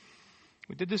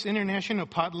 We did this international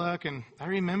potluck, and I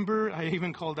remember I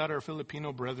even called out our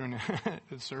Filipino brethren at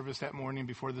the service that morning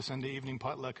before the Sunday evening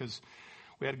potluck, because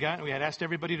we had asked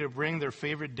everybody to bring their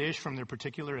favorite dish from their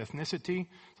particular ethnicity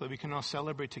so that we can all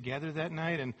celebrate together that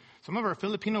night. And some of our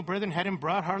Filipino brethren hadn't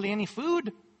brought hardly any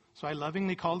food. So I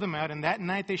lovingly called them out, and that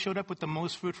night they showed up with the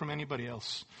most food from anybody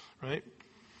else, right?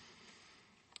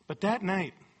 But that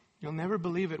night, you'll never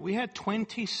believe it, we had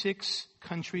 26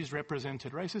 countries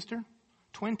represented, right, sister?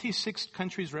 26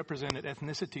 countries represented,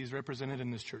 ethnicities represented in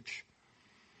this church.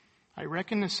 I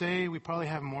reckon to say we probably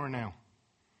have more now.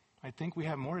 I think we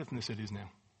have more ethnicities now.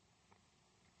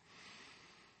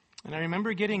 And I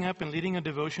remember getting up and leading a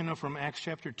devotional from Acts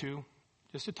chapter 2,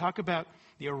 just to talk about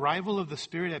the arrival of the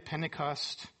Spirit at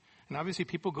Pentecost. And obviously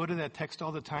people go to that text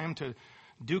all the time to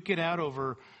duke it out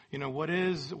over,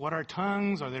 what are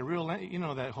tongues? Are they real?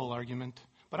 That whole argument.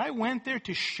 But I went there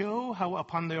to show how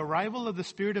upon the arrival of the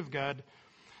Spirit of God,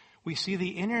 we see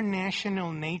the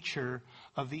international nature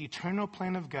of the eternal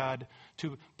plan of God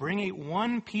to bring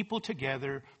one people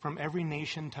together from every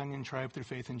nation, tongue, and tribe through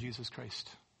faith in Jesus Christ.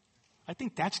 I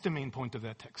think that's the main point of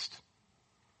that text.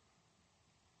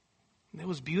 And it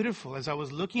was beautiful. As I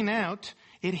was looking out,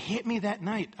 it hit me that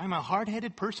night. I'm a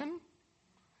hard-headed person,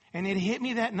 and it hit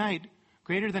me that night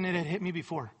greater than it had hit me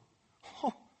before.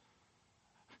 Oh,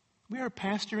 we are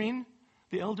pastoring,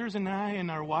 the elders and I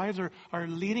and our wives are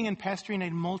leading and pastoring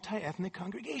a multi-ethnic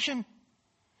congregation.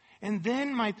 And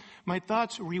then my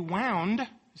thoughts rewound.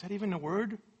 Is that even a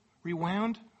word?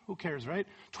 Rewound? Who cares, right?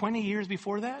 20 years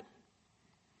before that.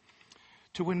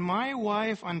 To when my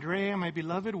wife, Andrea, my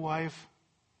beloved wife,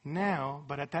 now,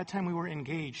 but at that time we were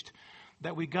engaged,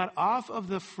 that we got off of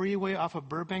the freeway off of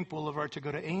Burbank Boulevard to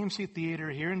go to AMC Theater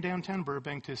here in downtown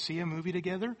Burbank to see a movie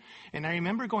together. And I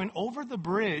remember going over the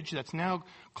bridge that's now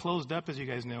closed up, as you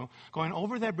guys know, going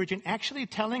over that bridge and actually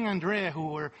telling Andrea, who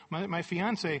were my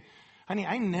fiance, honey,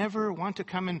 I never want to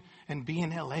come and be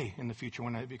in LA in the future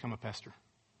when I become a pastor.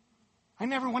 I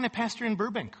never want to pastor in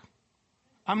Burbank.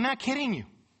 I'm not kidding you.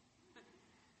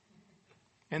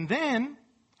 And then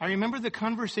I remember the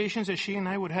conversations that she and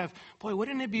I would have. Boy,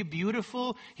 wouldn't it be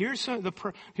beautiful? Here's some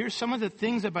of the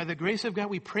things that by the grace of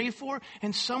God we pray for.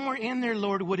 And somewhere in there,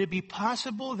 Lord, would it be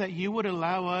possible that you would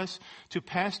allow us to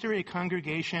pastor a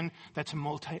congregation that's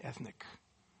multi-ethnic?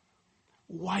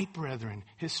 White brethren,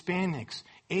 Hispanics,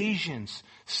 Asians,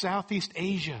 Southeast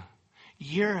Asia,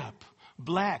 Europe,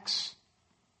 blacks,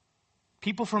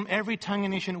 people from every tongue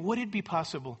and nation. Would it be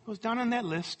possible? It was down on that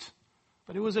list,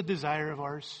 but it was a desire of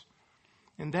ours.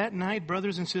 And that night,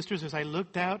 brothers and sisters, as I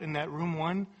looked out in that room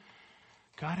 1,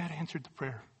 God had answered the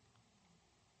prayer.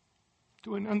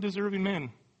 To an undeserving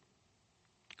man.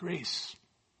 Grace.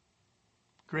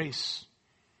 Grace.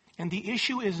 And the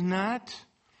issue is not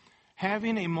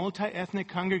having a multi-ethnic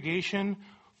congregation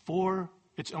for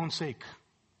its own sake.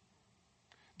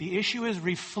 The issue is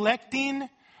reflecting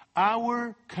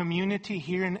our community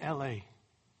here in LA.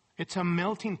 It's a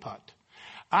melting pot.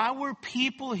 Our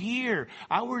people here,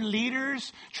 our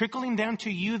leaders, trickling down to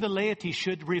you, the laity,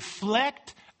 should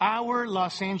reflect our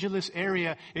Los Angeles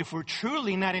area if we're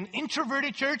truly not an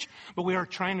introverted church, but we are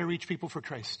trying to reach people for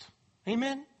Christ.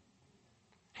 Amen?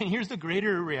 And here's the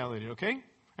greater reality, okay?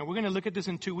 And we're going to look at this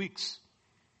in 2 weeks.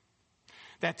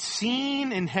 That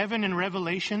scene in heaven in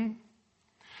Revelation,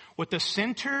 with the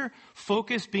center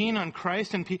focus being on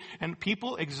Christ and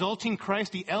people exalting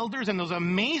Christ, the elders and those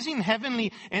amazing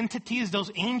heavenly entities,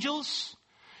 those angels,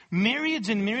 myriads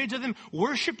and myriads of them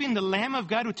worshiping the Lamb of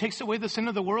God who takes away the sin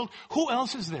of the world. Who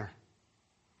else is there?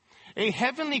 A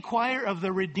heavenly choir of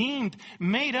the redeemed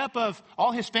made up of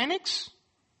all Hispanics?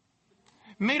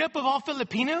 Made up of all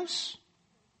Filipinos?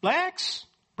 Blacks?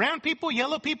 Brown people?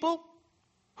 Yellow people?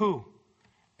 Who?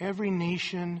 Every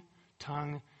nation,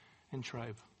 tongue, and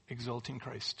tribe. Exalting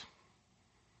Christ.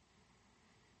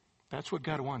 That's what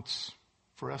God wants.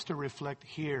 For us to reflect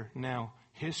here now,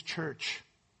 His church.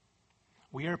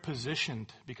 We are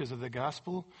positioned because of the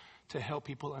gospel to help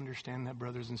people understand that,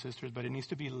 brothers and sisters. But it needs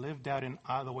to be lived out in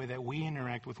the way that we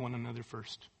interact with one another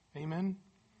first. Amen?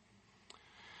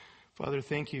 Father,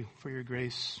 thank you for your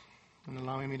grace and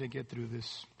allowing me to get through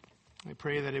this. I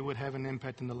pray that it would have an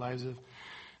impact in the lives of,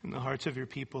 in the hearts of your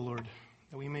people, Lord.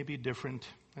 That we may be different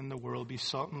in the world, be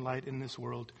salt and light in this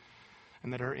world,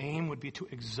 and that our aim would be to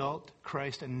exalt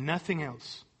Christ and nothing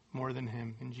else more than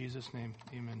Him. In Jesus' name,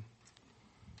 amen.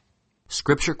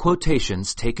 Scripture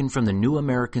quotations taken from the New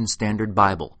American Standard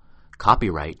Bible.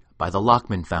 Copyright by the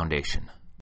Lockman Foundation.